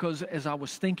 because as I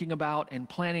was thinking about and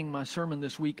planning my sermon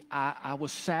this week, I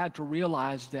was sad to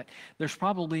realize that there's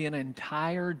probably an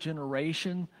entire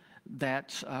generation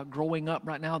that's growing up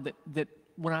right now that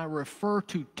when I refer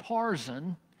to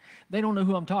Tarzan, they don't know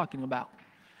who I'm talking about.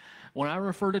 When I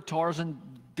refer to Tarzan,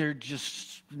 they're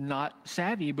just not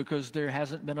savvy because there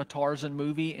hasn't been a Tarzan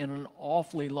movie in an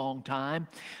awfully long time.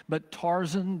 But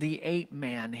Tarzan the ape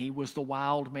man, he was the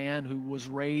wild man who was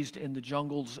raised in the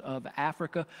jungles of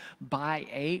Africa by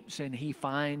apes, and he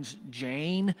finds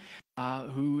Jane,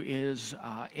 who is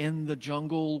in the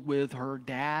jungle with her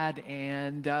dad,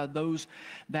 and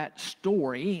that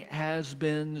story has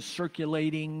been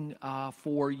circulating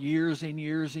for years and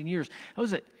years and years.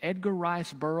 Was it Edgar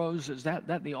Rice Burroughs? Is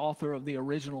that the author of the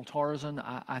original Tarzan?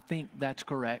 I think that's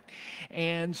correct.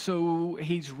 And so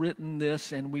he's written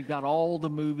this, and we've got all the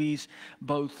movies,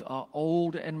 both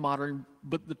old and modern.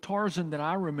 But the Tarzan that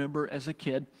I remember as a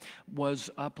kid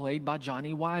was played by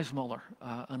Johnny Weissmuller,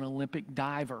 an Olympic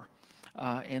diver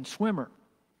and swimmer.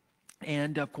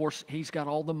 And of course, he's got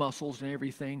all the muscles and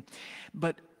everything.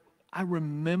 But I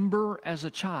remember as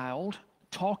a child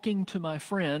talking to my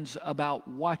friends about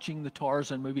watching the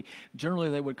Tarzan movie. Generally,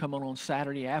 they would come on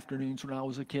Saturday afternoons when I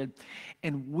was a kid.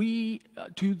 And we,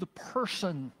 to the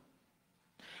person,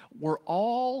 were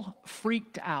all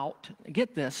freaked out,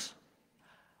 get this,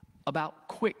 about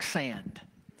quicksand.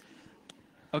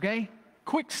 Okay?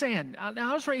 Quicksand.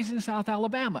 Now, I was raised in South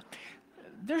Alabama.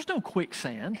 There's no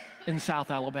quicksand in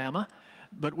South Alabama,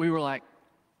 but we were like,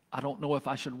 I don't know if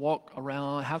I should walk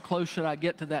around. How close should I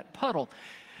get to that puddle?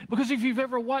 Because if you've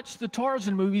ever watched the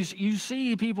Tarzan movies, you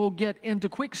see people get into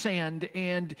quicksand,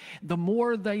 and the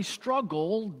more they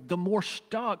struggle, the more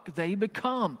stuck they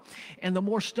become. And the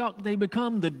more stuck they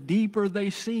become, the deeper they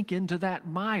sink into that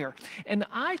mire. And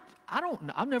I've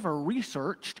never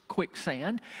researched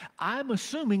quicksand. I'm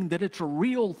assuming that it's a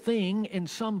real thing in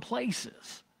some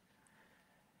places.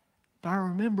 But I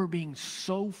remember being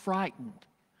so frightened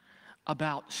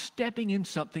about stepping in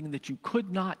something that you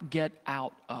could not get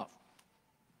out of.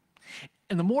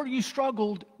 And the more you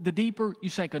struggled, the deeper you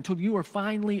sank, until you were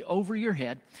finally over your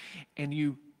head and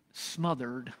you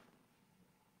smothered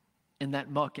in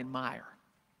that muck and mire.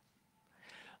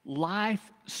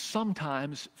 Life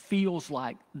sometimes feels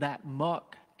like that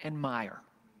muck and mire.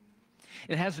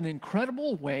 It has an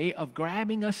incredible way of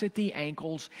grabbing us at the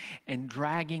ankles and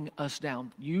dragging us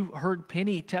down. You heard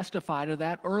Penny testify to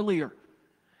that earlier.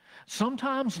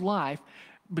 Sometimes life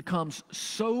becomes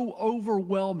so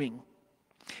overwhelming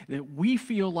that we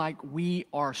feel like we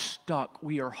are stuck,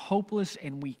 we are hopeless,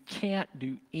 and we can't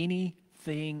do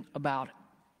anything about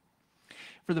it.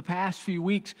 For the past few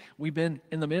weeks, we've been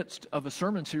in the midst of a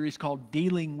sermon series called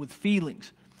Dealing with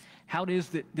Feelings. How it is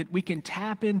that we can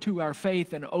tap into our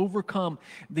faith and overcome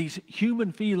these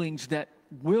human feelings that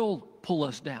will pull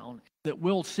us down, that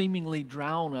will seemingly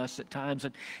drown us at times.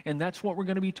 And that's what we're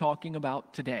going to be talking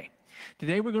about today.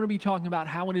 Today we're going to be talking about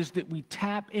how it is that we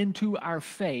tap into our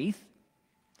faith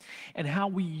and how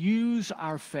we use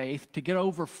our faith to get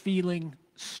over feeling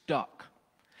stuck.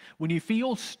 When you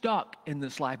feel stuck in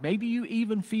this life, maybe you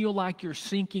even feel like you're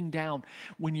sinking down.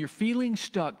 When you're feeling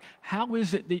stuck, how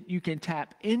is it that you can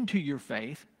tap into your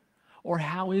faith? Or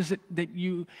how is it that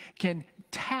you can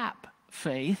tap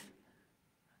faith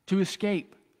to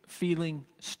escape feeling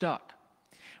stuck?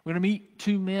 We're going to meet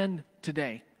two men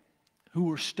today who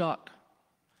were stuck.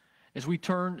 As we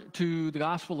turn to the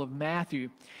Gospel of Matthew,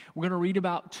 we're going to read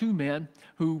about two men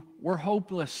who were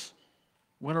hopeless.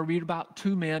 We're going to read about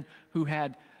two men who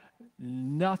had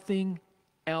nothing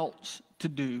else to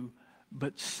do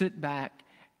but sit back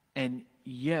and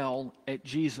yell at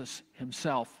Jesus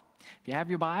himself. If you have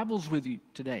your Bibles with you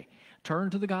today, turn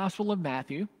to the Gospel of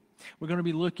Matthew. We're going to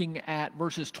be looking at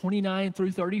verses 29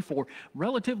 through 34,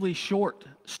 relatively short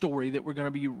story that we're going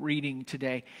to be reading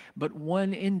today, but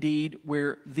one indeed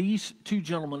where these two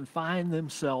gentlemen find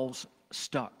themselves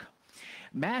stuck.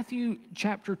 Matthew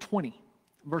chapter 20,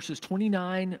 verses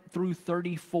 29 through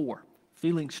 34.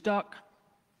 Feeling stuck?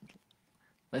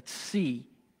 Let's see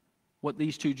what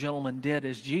these two gentlemen did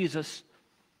as Jesus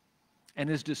and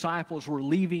his disciples were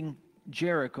leaving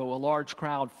Jericho. A large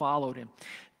crowd followed him.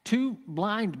 Two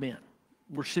blind men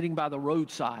were sitting by the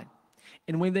roadside,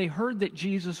 and when they heard that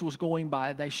Jesus was going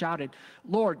by, they shouted,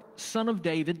 "Lord, Son of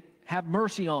David, have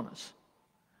mercy on us."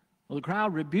 Well, the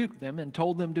crowd rebuked them and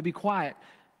told them to be quiet,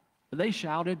 but they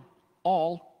shouted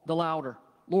all the louder,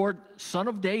 "Lord, Son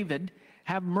of David,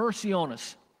 have mercy on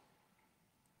us."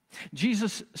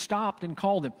 Jesus stopped and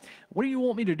called them. "What do you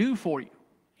want me to do for you?"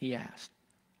 he asked.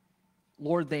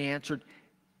 "Lord," they answered,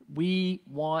 "we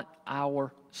want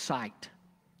our sight."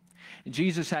 And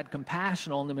Jesus had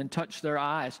compassion on them and touched their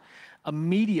eyes.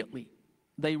 Immediately,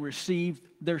 they received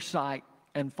their sight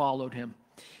and followed him.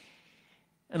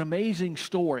 An amazing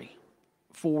story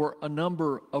for a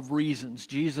number of reasons.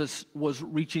 Jesus was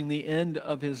reaching the end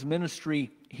of his ministry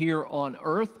here on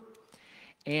earth.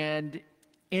 And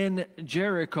in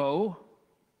Jericho,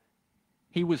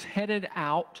 he was headed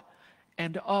out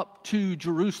and up to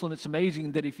Jerusalem. It's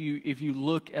amazing that if you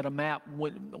look at a map,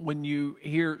 when you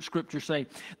hear Scripture say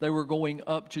they were going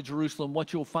up to Jerusalem,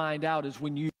 what you'll find out is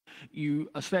when you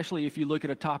especially if you look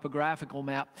at a topographical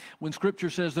map, when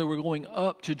Scripture says they were going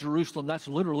up to Jerusalem, that's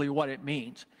literally what it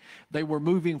means. They were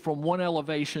moving from one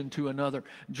elevation to another.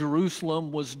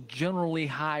 Jerusalem was generally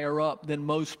higher up than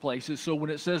most places. So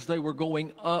when it says they were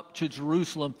going up to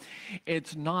Jerusalem,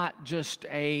 it's not just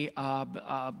a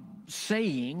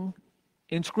saying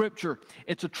in Scripture.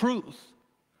 It's a truth,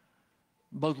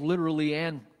 both literally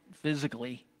and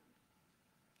physically.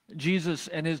 Jesus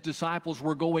and his disciples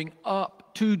were going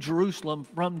up to Jerusalem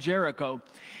from Jericho,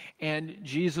 and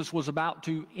Jesus was about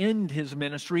to end his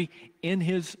ministry in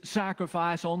his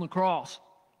sacrifice on the cross.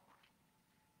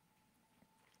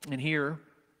 And here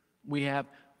we have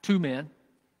two men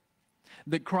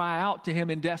that cry out to him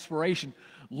in desperation,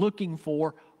 looking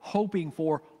for, hoping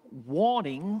for,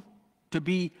 wanting to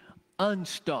be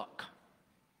unstuck.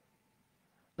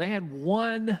 They had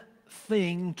one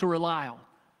thing to rely on,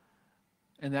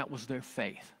 and that was their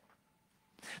faith.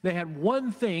 They had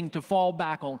one thing to fall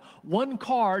back on, one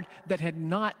card that had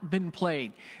not been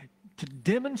played, to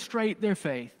demonstrate their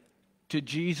faith to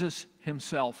Jesus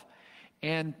himself.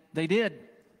 And they did.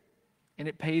 and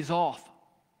it pays off.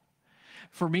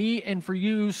 For me and for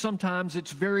you, sometimes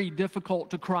it's very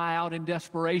difficult to cry out in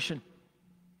desperation.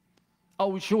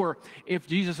 Oh, sure, if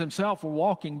Jesus himself were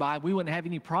walking by, we wouldn't have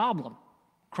any problem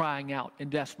crying out in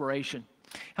desperation.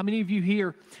 How many of you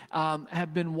here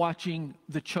have been watching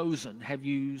The Chosen? Have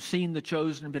you seen The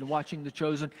Chosen and been watching The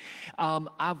Chosen?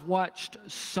 I've watched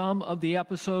some of the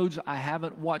episodes. I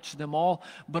haven't watched them all.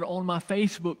 But on my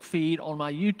Facebook feed, on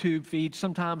my YouTube feed,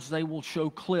 sometimes they will show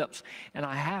clips. And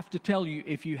I have to tell you,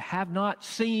 if you have not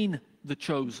seen The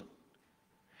Chosen,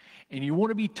 and you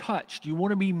want to be touched, you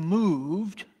want to be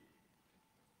moved,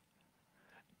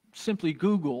 simply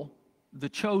Google The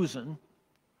Chosen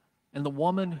and the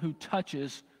woman who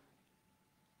touches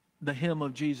the hem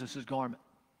of Jesus' garment.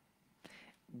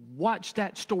 Watch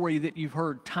that story that you've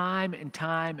heard time and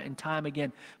time and time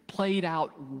again played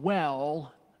out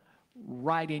well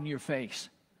right in your face.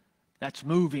 That's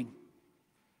moving.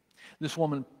 This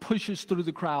woman pushes through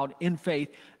the crowd in faith,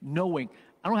 knowing,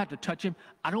 I don't have to touch him.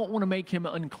 I don't want to make him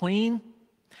unclean,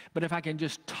 but if I can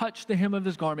just touch the hem of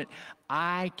his garment,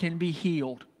 I can be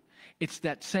healed. It's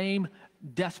that same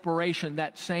desperation,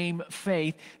 that same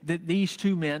faith that these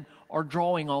two men are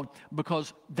drawing on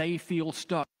because they feel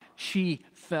stuck. She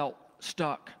felt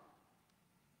stuck.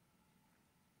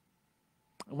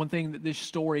 One thing that this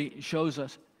story shows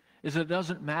us is that it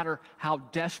doesn't matter how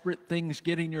desperate things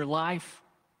get in your life,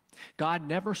 God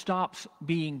never stops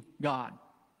being God.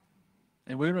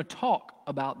 And we're going to talk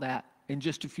about that in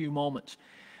just a few moments.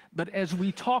 But as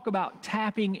we talk about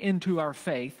tapping into our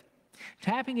faith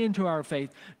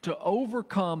to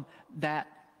overcome that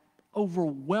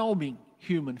overwhelming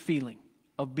human feeling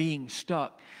of being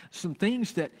stuck. Some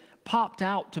things that popped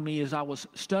out to me as I was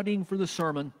studying for the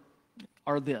sermon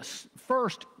are this.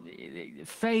 First,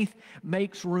 faith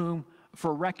makes room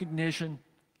for recognition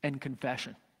and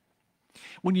confession.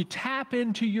 When you tap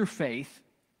into your faith,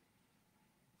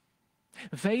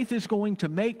 faith is going to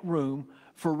make room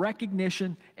for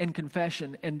recognition and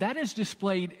confession. And that is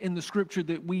displayed in the scripture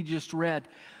that we just read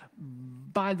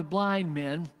by the blind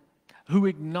men who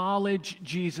acknowledge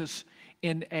Jesus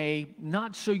in a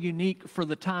not so unique for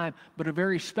the time, but a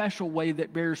very special way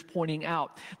that bears pointing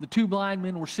out. The two blind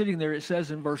men were sitting there, it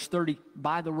says in verse 30,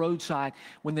 by the roadside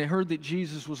when they heard that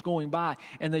Jesus was going by,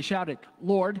 and they shouted,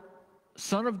 Lord,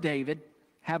 Son of David,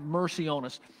 have mercy on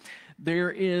us.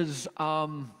 There's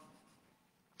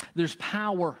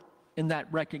power in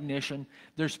that recognition.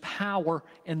 There's power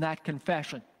in that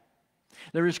confession.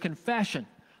 There is confession,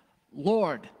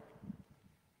 Lord,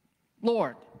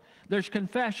 Lord. There's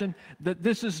confession that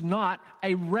this is not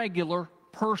a regular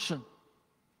person.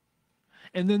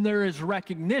 And then there is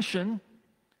recognition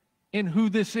in who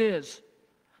this is.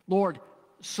 Lord,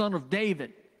 Son of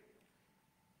David.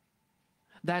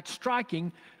 That's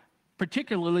striking,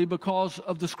 particularly because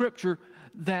of the scripture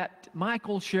that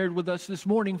Michael shared with us this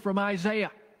morning from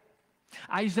Isaiah.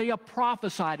 Isaiah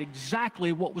prophesied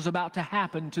exactly what was about to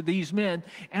happen to these men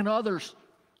and others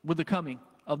with the coming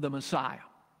of the Messiah.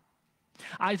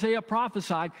 Isaiah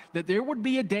prophesied that there would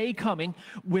be a day coming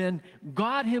when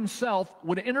God himself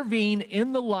would intervene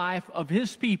in the life of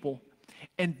his people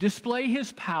and display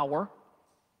his power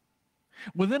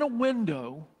within a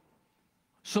window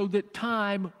so that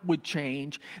time would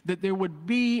change, that there would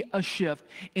be a shift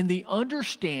in the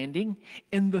understanding,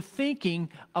 in the thinking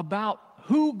about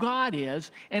who God is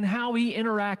and how he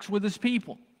interacts with his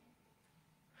people.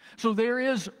 So there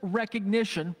is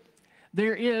recognition,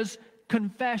 there is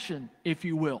confession, if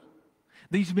you will.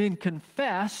 These men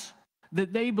confess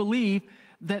that they believe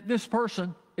that this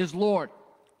person is Lord.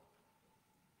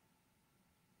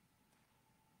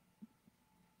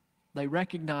 They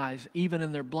recognize, even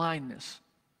in their blindness,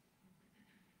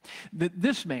 that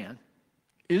this man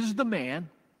is the man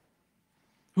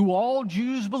who all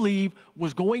Jews believe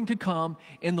was going to come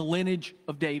in the lineage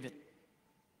of David.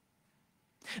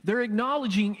 They're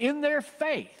acknowledging in their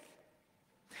faith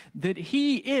that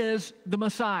he is the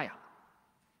Messiah.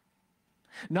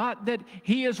 Not that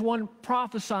he is one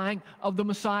prophesying of the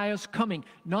Messiah's coming.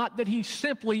 Not that he's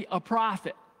simply a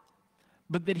prophet.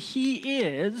 But that he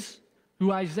is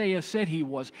who Isaiah said he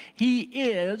was. He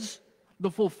is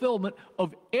the fulfillment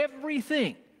of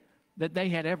everything that they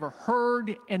had ever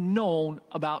heard and known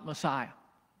about Messiah.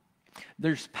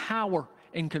 There's power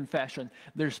in confession.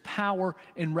 There's power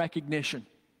in recognition.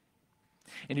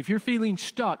 And if you're feeling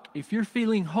stuck, if you're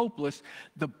feeling hopeless,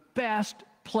 the best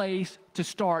place to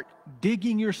start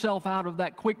digging yourself out of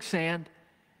that quicksand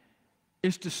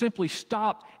is to simply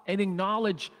stop and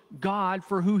acknowledge God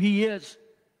for who he is.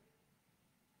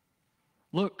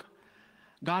 Look,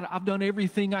 God, I've done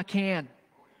everything I can.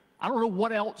 I don't know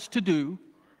what else to do.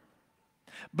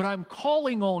 But I'm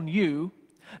calling on you,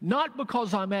 not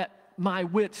because I'm at my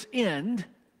wit's end,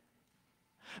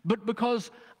 but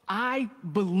because I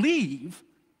believe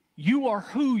you are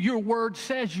who your word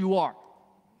says you are.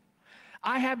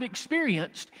 I have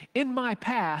experienced in my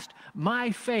past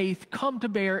my faith come to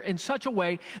bear in such a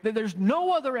way that there's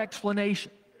no other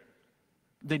explanation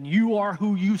than you are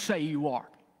who you say you are.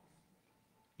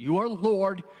 You are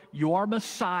Lord, you are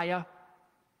Messiah,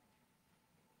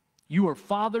 you are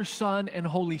Father, Son, and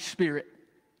Holy Spirit.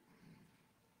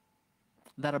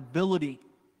 That ability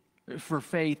for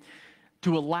faith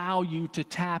to allow you to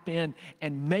tap in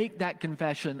and make that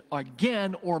confession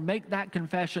again, or make that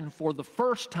confession for the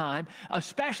first time,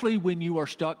 especially when you are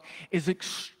stuck, is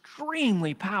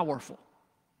extremely powerful.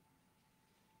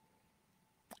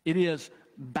 It is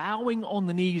bowing on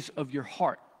the knees of your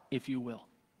heart, if you will.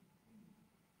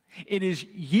 It is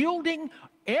yielding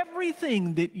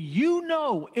everything that you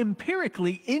know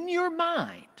empirically in your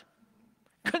mind,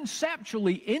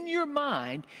 conceptually in your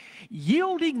mind,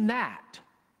 yielding that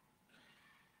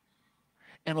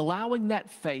and allowing that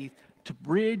faith to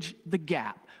bridge the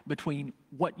gap between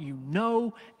what you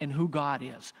know and who God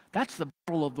is. That's the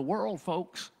battle of the world,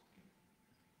 folks.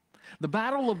 The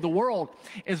battle of the world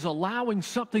is allowing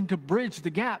something to bridge the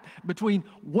gap between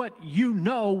what you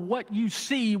know, what you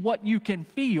see, what you can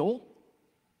feel,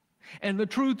 and the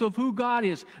truth of who God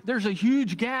is. There's a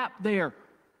huge gap there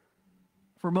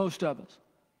for most of us.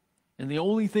 And the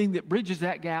only thing that bridges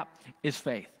that gap is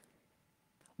faith.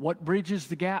 What bridges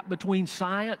the gap between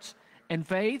science and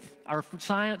faith, or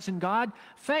science and God?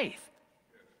 Faith.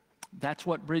 That's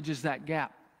what bridges that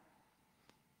gap.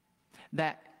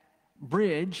 That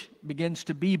bridge begins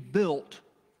to be built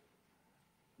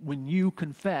when you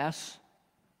confess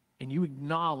and you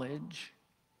acknowledge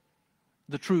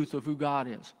the truth of who God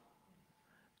is.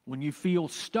 When you feel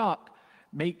stuck,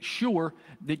 make sure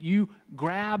that you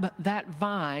grab that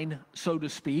vine, so to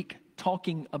speak,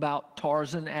 talking about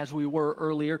Tarzan as we were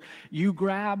earlier. You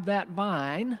grab that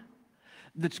vine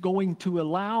that's going to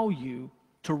allow you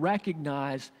to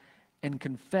recognize and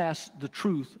confess the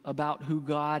truth about who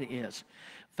God is.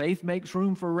 Faith makes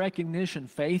room for recognition.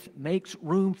 Faith makes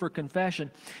room for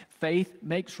confession. Faith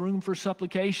makes room for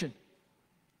supplication.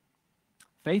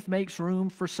 Faith makes room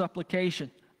for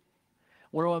supplication.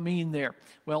 What do I mean there?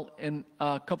 Well, in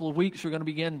a couple of weeks, we're going to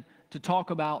begin to talk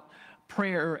about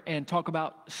prayer and talk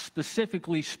about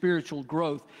specifically spiritual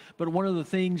growth. But one of the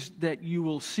things that you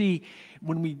will see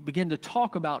when we begin to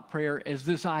talk about prayer is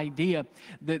this idea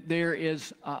that there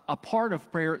is a part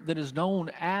of prayer that is known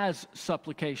as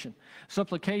supplication.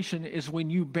 Supplication is when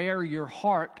you bare your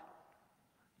heart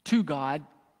to God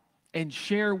and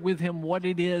share with Him what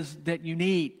it is that you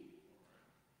need.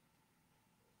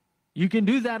 You can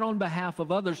do that on behalf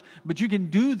of others, but you can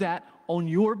do that on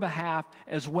your behalf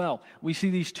as well. We see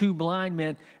these two blind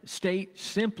men state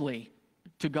simply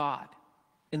to God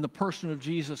in the person of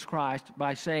Jesus Christ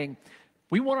by saying,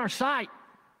 we want our sight.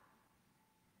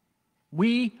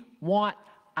 We want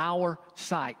our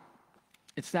sight.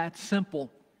 It's that simple.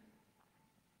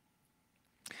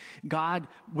 God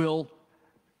will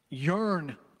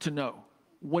yearn to know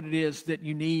what it is that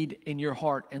you need in your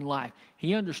heart and life.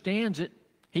 He understands it.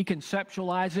 He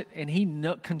conceptualizes it, and he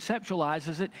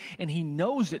conceptualizes it, and he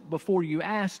knows it before you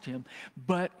asked him,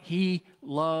 but he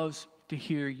loves to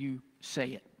hear you say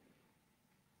it.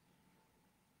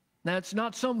 Now, it's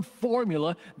not some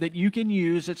formula that you can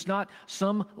use. It's not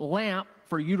some lamp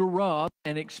for you to rub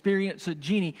and experience a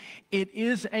genie. It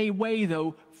is a way,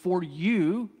 though, for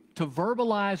you to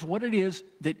verbalize what it is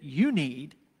that you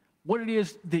need, what it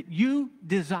is that you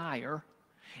desire,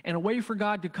 and a way for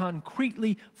God to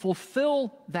concretely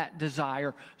fulfill that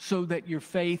desire so that your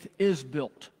faith is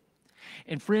built.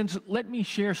 And friends, let me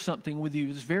share something with you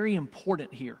that's very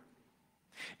important here.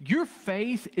 Your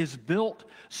faith is built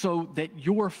so that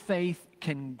your faith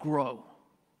can grow.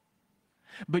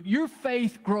 But your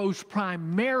faith grows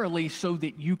primarily so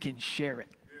that you can share it.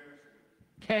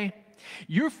 Okay?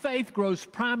 Your faith grows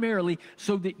primarily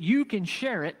so that you can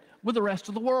share it with the rest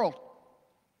of the world.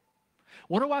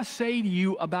 What do I say to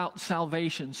you about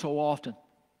salvation so often?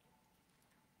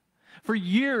 For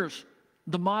years,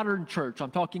 the modern church,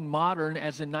 I'm talking modern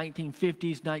as in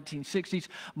 1950s, 1960s,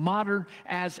 modern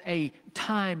as a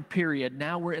time period.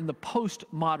 Now we're in the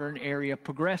postmodern area,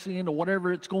 progressing into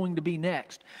whatever it's going to be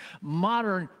next.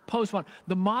 Modern, postmodern.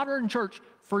 The modern church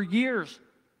for years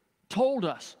told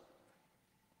us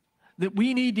that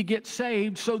we need to get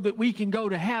saved so that we can go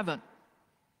to heaven.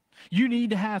 You need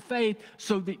to have faith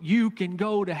so that you can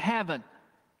go to heaven.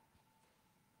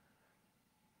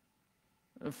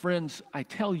 Friends, I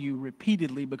tell you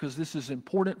repeatedly, because this is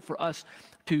important for us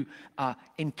to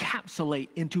encapsulate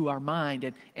into our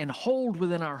mind and hold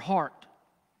within our heart.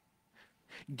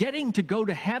 Getting to go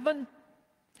to heaven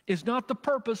is not the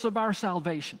purpose of our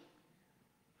salvation.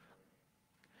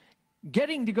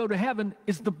 Getting to go to heaven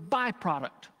is the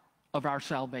byproduct of our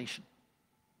salvation.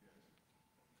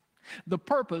 The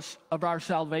purpose of our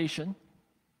salvation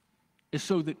is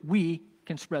so that we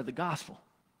can spread the gospel.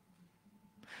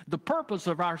 The purpose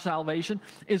of our salvation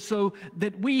is so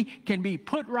that we can be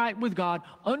put right with God,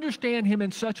 understand Him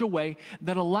in such a way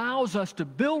that allows us to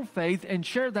build faith and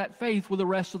share that faith with the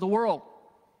rest of the world.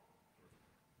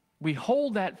 We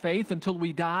hold that faith until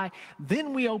we die,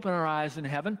 then we open our eyes in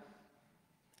heaven,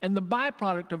 and the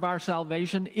byproduct of our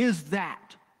salvation is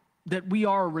that we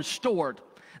are restored,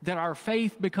 that our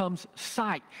faith becomes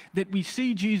sight, that we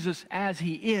see Jesus as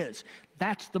He is.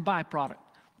 That's the byproduct.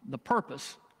 The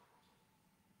purpose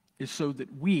is so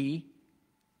that we,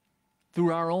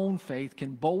 through our own faith,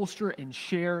 can bolster and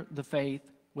share the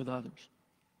faith with others.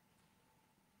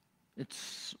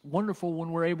 It's wonderful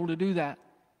when we're able to do that.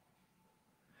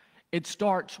 It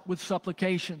starts with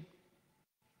supplication.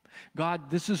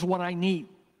 God, this is what I need.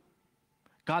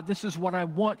 God, this is what I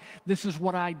want. This is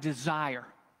what I desire.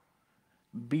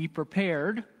 Be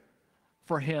prepared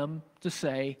for Him to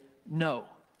say no.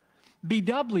 Be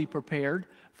doubly prepared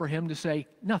for Him to say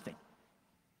nothing.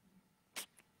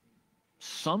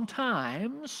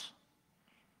 Sometimes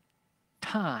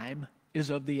time is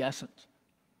of the essence.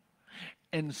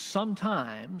 And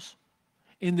sometimes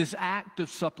in this act of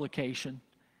supplication,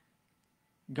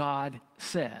 God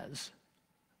says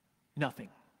nothing.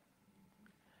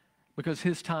 Because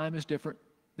His time is different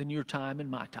than your time and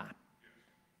my time.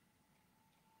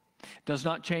 Does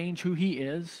not change who He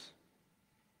is.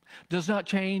 Does not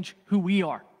change who we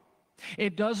are.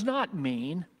 It does not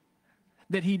mean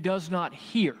that He does not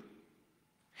hear.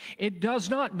 It does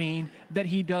not mean that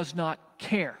He does not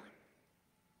care.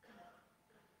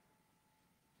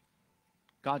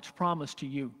 God's promise to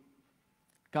you,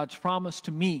 God's promise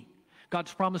to me,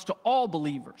 God's promise to all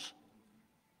believers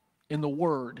in the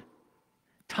Word,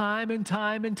 time and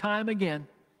time and time again,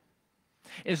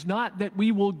 is not that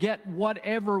we will get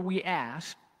whatever we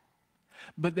ask,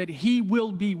 but that He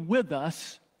will be with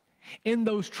us in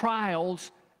those trials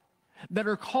that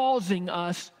are causing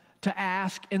us to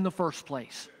ask in the first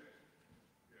place.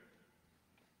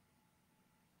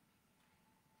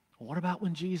 What about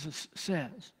when Jesus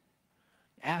says,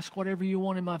 ask whatever you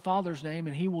want in my Father's name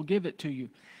and He will give it to you?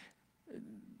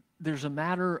 There's a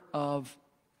matter of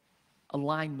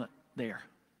alignment there.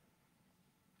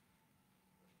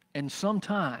 And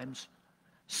sometimes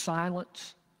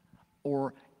silence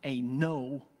or a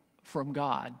no from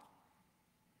God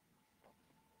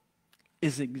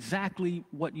is exactly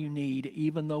what you need,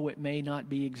 even though it may not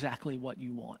be exactly what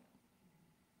you want.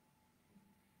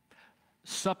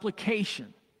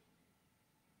 Supplication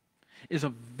is a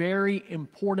very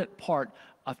important part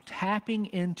of tapping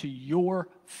into your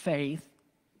faith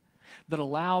that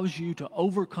allows you to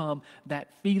overcome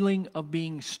that feeling of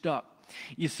being stuck.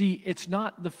 You see, it's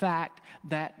not the fact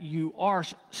that you are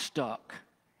stuck.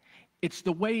 It's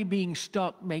the way being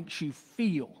stuck makes you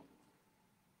feel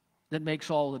that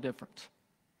makes all the difference.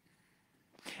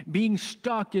 Being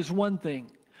stuck is one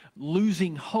thing.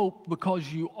 Losing hope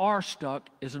because you are stuck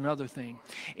is another thing.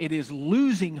 It is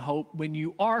losing hope when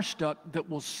you are stuck that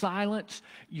will silence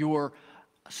your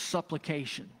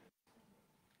supplication.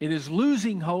 It is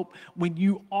losing hope when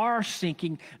you are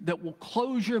sinking that will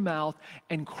close your mouth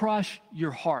and crush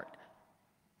your heart.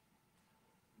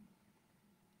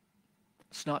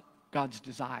 It's not God's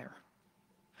desire.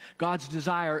 God's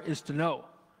desire is to know,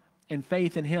 and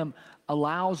faith in Him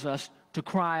allows us to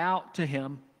cry out to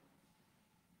Him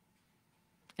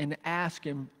and ask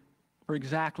Him for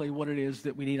exactly what it is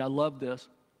that we need. I love this.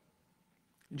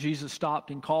 Jesus stopped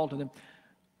and called to them,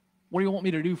 what do you want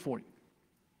me to do for you?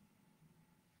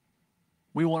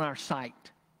 We want our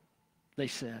sight, they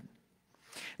said.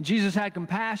 Jesus had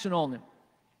compassion on them.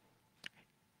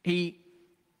 He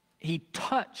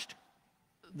touched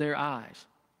their eyes.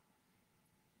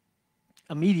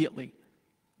 Immediately,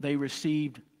 they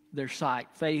received their sight.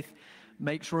 Faith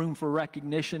makes room for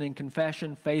recognition and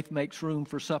confession. Faith makes room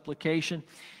for supplication.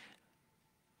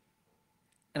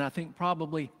 And I think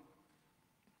probably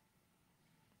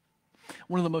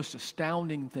one of the most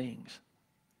astounding things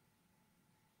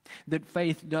that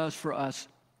faith does for us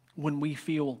when we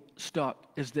feel stuck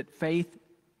is that faith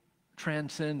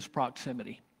transcends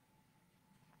proximity.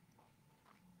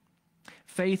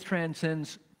 Faith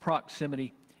transcends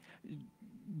proximity.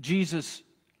 Jesus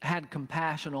had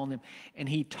compassion on them, and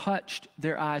he touched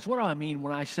their eyes. What do I mean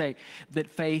when I say that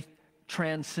faith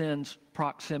transcends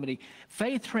proximity?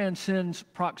 Faith transcends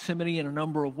proximity in a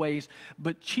number of ways,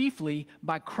 but chiefly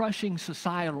by crushing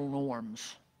societal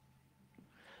norms.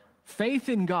 Faith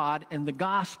in God and the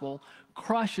gospel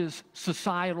crushes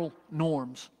societal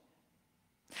norms.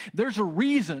 There's a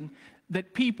reason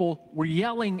that people were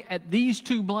yelling at these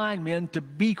two blind men to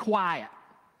be quiet.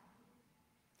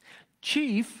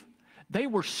 Chief, they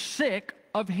were sick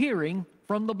of hearing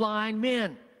from the blind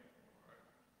men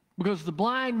because the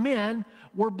blind men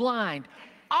were blind.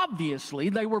 Obviously,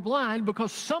 they were blind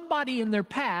because somebody in their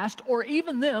past, or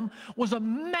even them, was a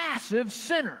massive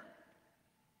sinner.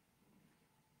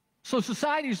 So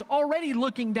society's already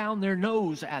looking down their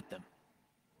nose at them.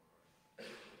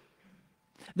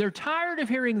 They're tired of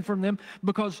hearing from them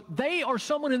because they or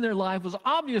someone in their life was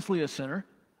obviously a sinner,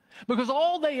 because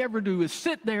all they ever do is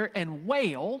sit there and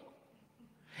wail.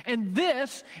 And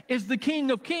this is the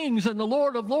King of Kings and the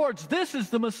Lord of Lords. This is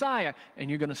the Messiah. And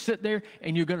you're going to sit there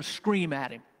and you're going to scream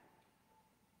at him.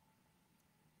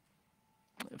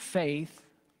 Faith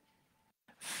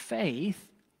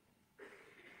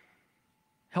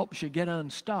helps you get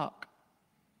unstuck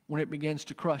when it begins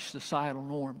to crush societal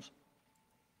norms.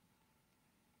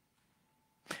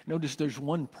 Notice there's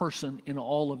one person in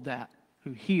all of that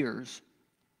who hears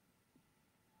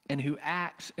and who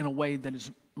acts in a way that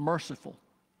is merciful.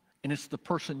 And it's the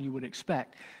person you would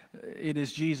expect. It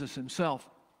is Jesus himself.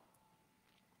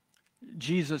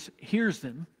 Jesus hears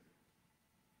them,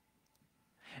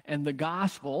 and the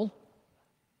gospel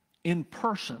in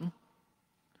person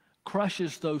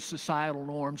crushes those societal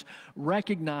norms,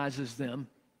 recognizes them,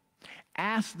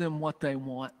 asks them what they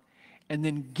want, and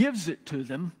then gives it to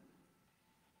them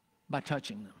by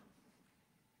touching them.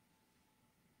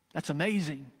 That's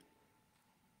amazing.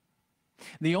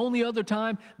 The only other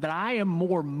time that I am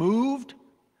more moved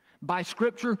by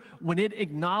Scripture when it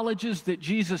acknowledges that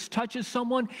Jesus touches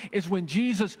someone is when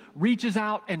Jesus reaches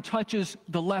out and touches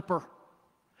the leper.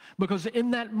 Because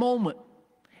in that moment,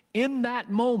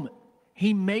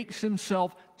 he makes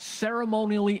himself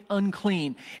ceremonially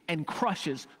unclean and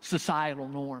crushes societal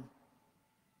norm.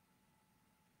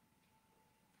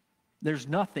 There's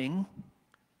nothing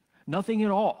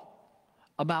at all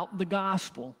about the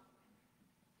gospel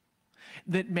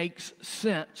that makes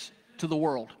sense to the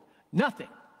world. Nothing.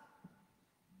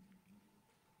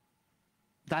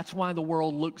 That's why the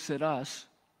world looks at us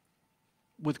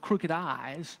with crooked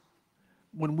eyes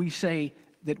when we say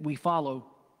that we follow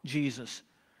Jesus.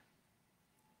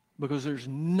 Because there's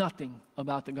nothing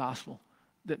about the gospel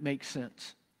that makes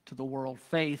sense to the world.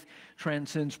 Faith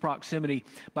transcends proximity.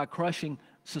 By crushing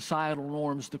societal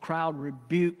norms, the crowd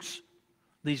rebukes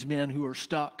these men who are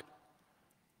stuck,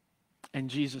 and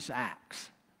Jesus acts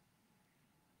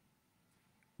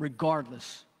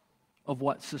regardless of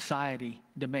what society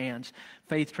demands.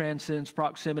 Faith transcends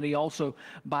proximity also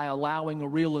by allowing a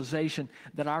realization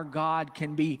that our God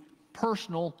can be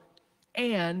personal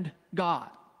and God.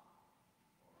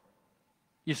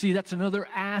 You see, that's another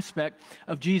aspect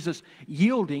of Jesus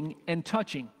yielding and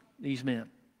touching these men.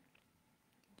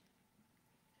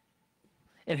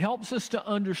 It helps us to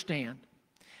understand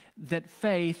that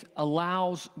faith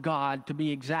allows God to be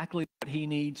exactly what he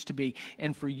needs to be.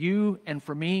 And for you and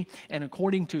for me, and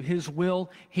according to his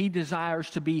will, he desires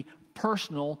to be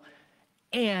personal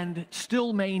and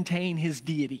still maintain his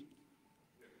deity.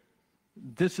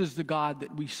 This is the God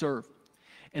that we serve.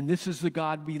 And this is the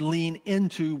God we lean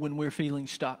into when we're feeling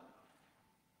stuck.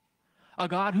 A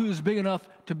God who is big enough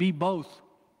to be both.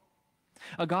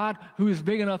 A God who is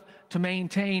big enough to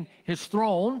maintain his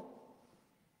throne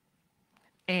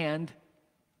and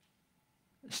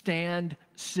stand,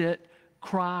 sit,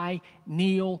 cry,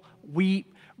 kneel,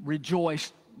 weep,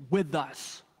 rejoice with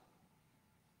us.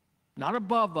 Not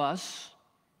above us,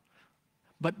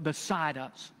 but beside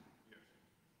us.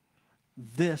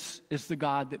 This is the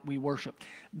God that we worship.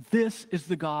 This is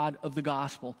the God of the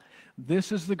gospel.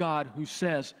 This is the God who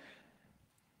says,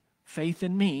 faith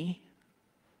in me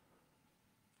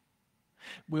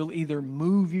will either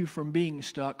move you from being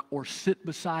stuck or sit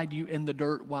beside you in the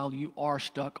dirt while you are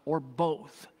stuck, or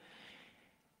both.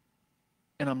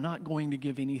 And I'm not going to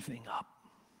give anything up.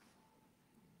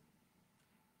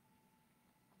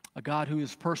 A God who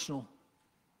is personal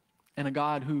and a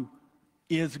God who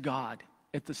is God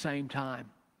at the same time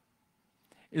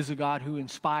is a God who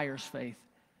inspires faith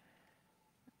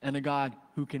and a God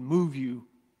who can move you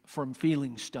from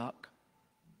feeling stuck.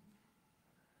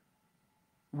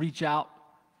 Reach out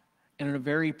and in a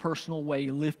very personal way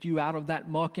lift you out of that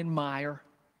muck and mire.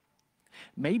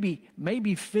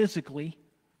 Maybe physically,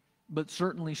 but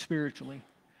certainly spiritually.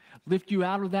 lift you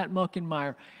out of that muck and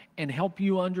mire, and help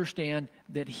you understand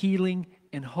that healing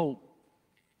and hope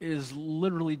is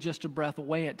literally just a breath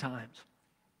away at times.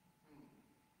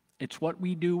 It's what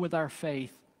we do with our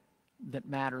faith that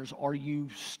matters. Are you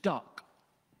stuck?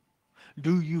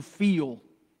 Do you feel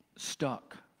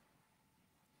stuck?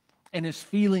 And is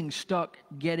feeling stuck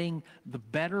getting the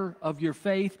better of your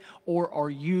faith, or are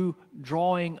you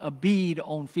drawing a bead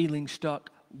on feeling stuck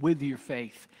with your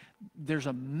faith? There's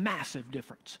a massive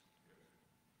difference.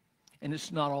 And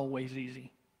it's not always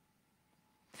easy.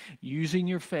 Using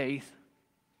your faith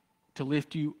to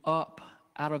lift you up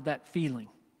out of that feeling,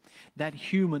 that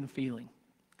human feeling,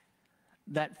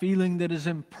 that feeling that is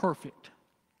imperfect,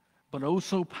 but oh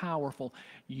so powerful.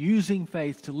 Using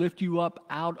faith to lift you up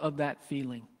out of that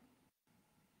feeling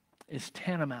is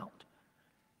tantamount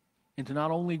into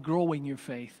not only growing your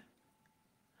faith,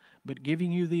 but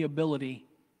giving you the ability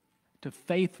to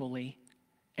faithfully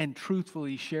and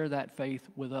truthfully share that faith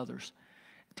with others.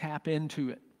 Tap into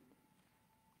it.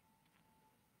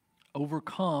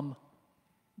 Overcome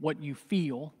what you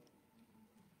feel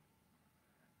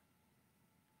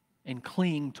and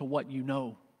cling to what you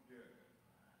know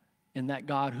in that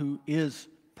God who is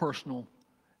personal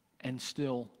and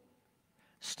still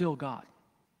God.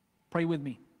 Pray with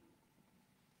me.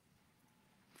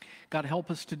 God,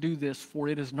 help us to do this, for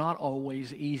it is not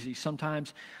always easy.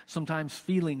 Sometimes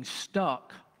feeling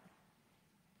stuck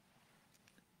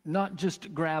not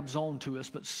just grabs onto us,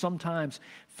 but sometimes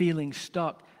feeling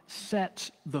stuck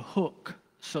sets the hook,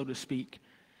 so to speak,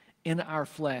 in our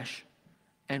flesh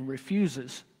and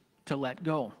refuses to let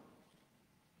go.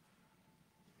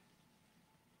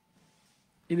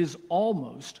 It is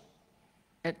almost,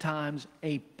 at times,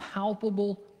 a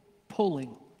palpable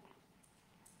pulling.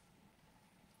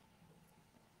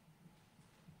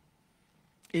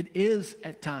 It is,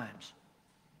 at times,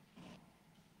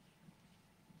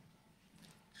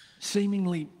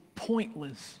 seemingly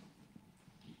pointless.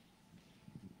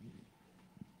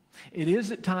 It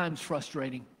is, at times,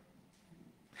 frustrating,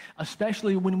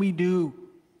 especially when we do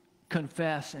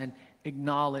confess and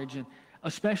acknowledge, and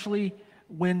especially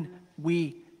when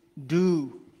we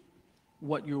do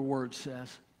what your word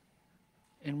says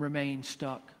and remain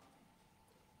stuck.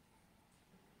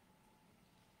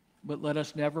 But let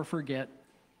us never forget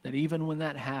that even when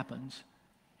that happens,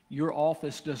 your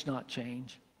office does not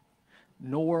change,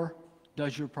 nor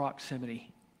does your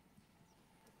proximity.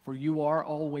 For you are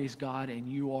always God, and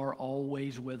you are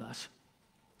always with us,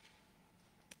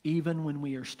 even when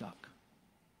we are stuck.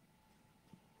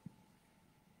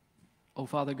 Oh,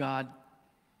 Father God,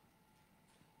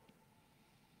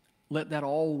 let that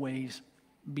always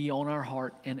be on our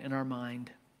heart and in our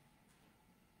mind.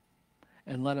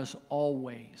 And let us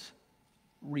always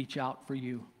reach out for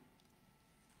you.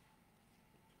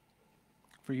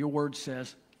 For your word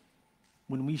says,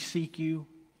 when we seek you,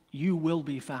 you will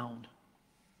be found.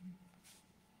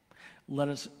 Let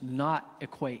us not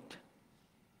equate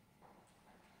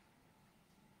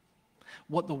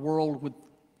what the world would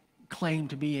claim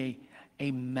to be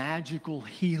a magical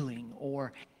healing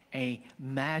or a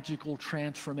magical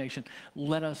transformation.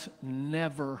 Let us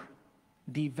never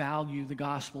devalue the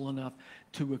gospel enough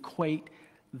to equate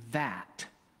that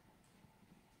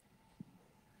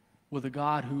with a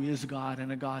God who is God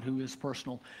and a God who is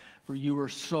personal. For you are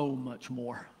so much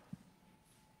more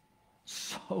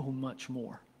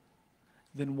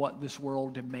than what this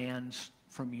world demands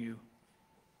from you.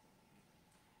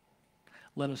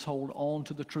 Let us hold on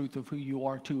to the truth of who you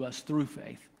are to us through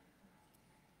faith,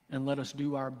 and let us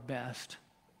do our best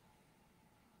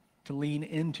to lean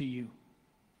into you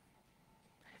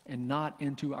and not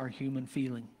into our human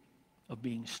feeling of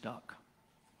being stuck.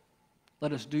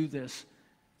 Let us do this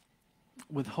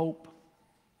with hope,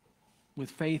 with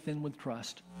faith, and with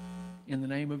trust. In the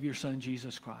name of your Son,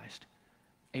 Jesus Christ.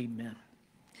 Amen.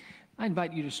 I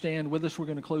invite you to stand with us. We're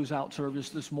going to close out service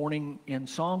this morning in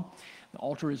song. The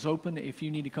altar is open. If you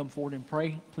need to come forward and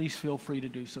pray, please feel free to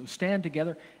do so. Stand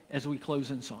together as we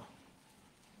close in song.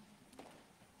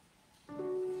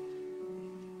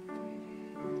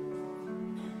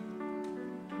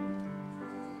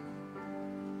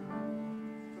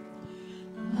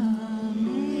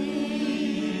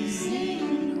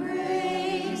 Amazing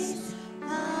grace,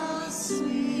 how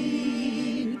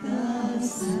sweet the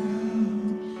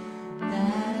sound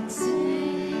that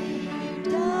saved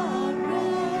a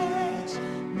wretch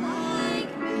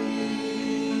like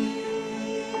me.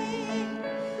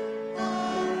 A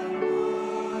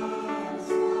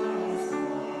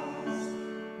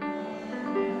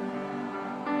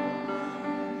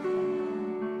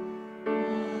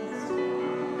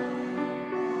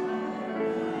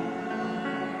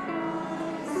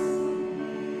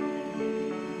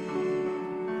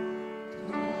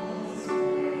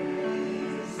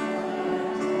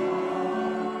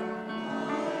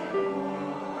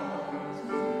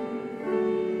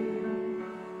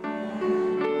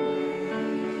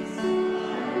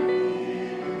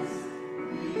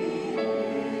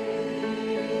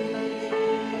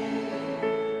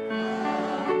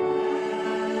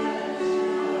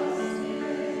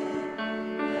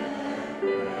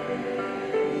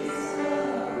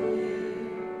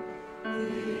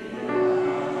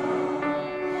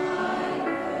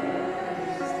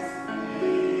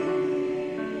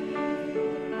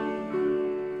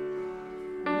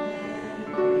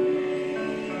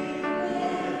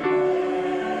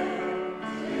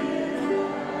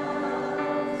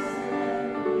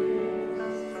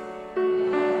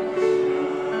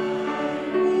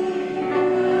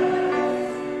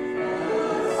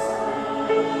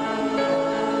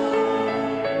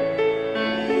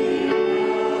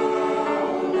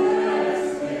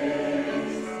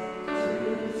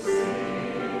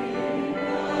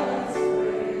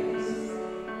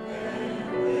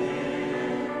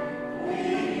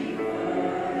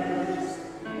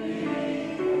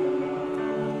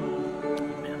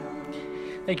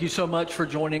Thank you so much for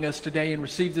joining us today, and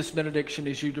receive this benediction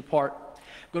as you depart.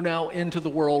 Go now into the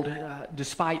world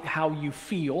despite how you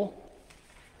feel,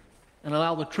 and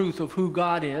allow the truth of who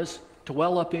God is to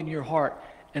well up in your heart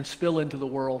and spill into the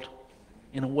world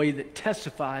in a way that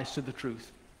testifies to the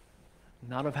truth,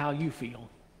 not of how you feel,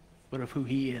 but of who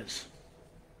He is.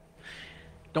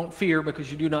 Don't fear, because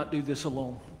you do not do this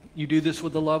alone. You do this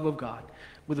with the love of God,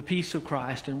 with the peace of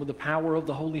Christ, and with the power of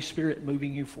the Holy Spirit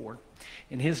moving you forward.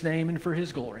 In His name and for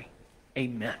His glory,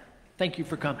 amen. Thank you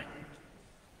for coming.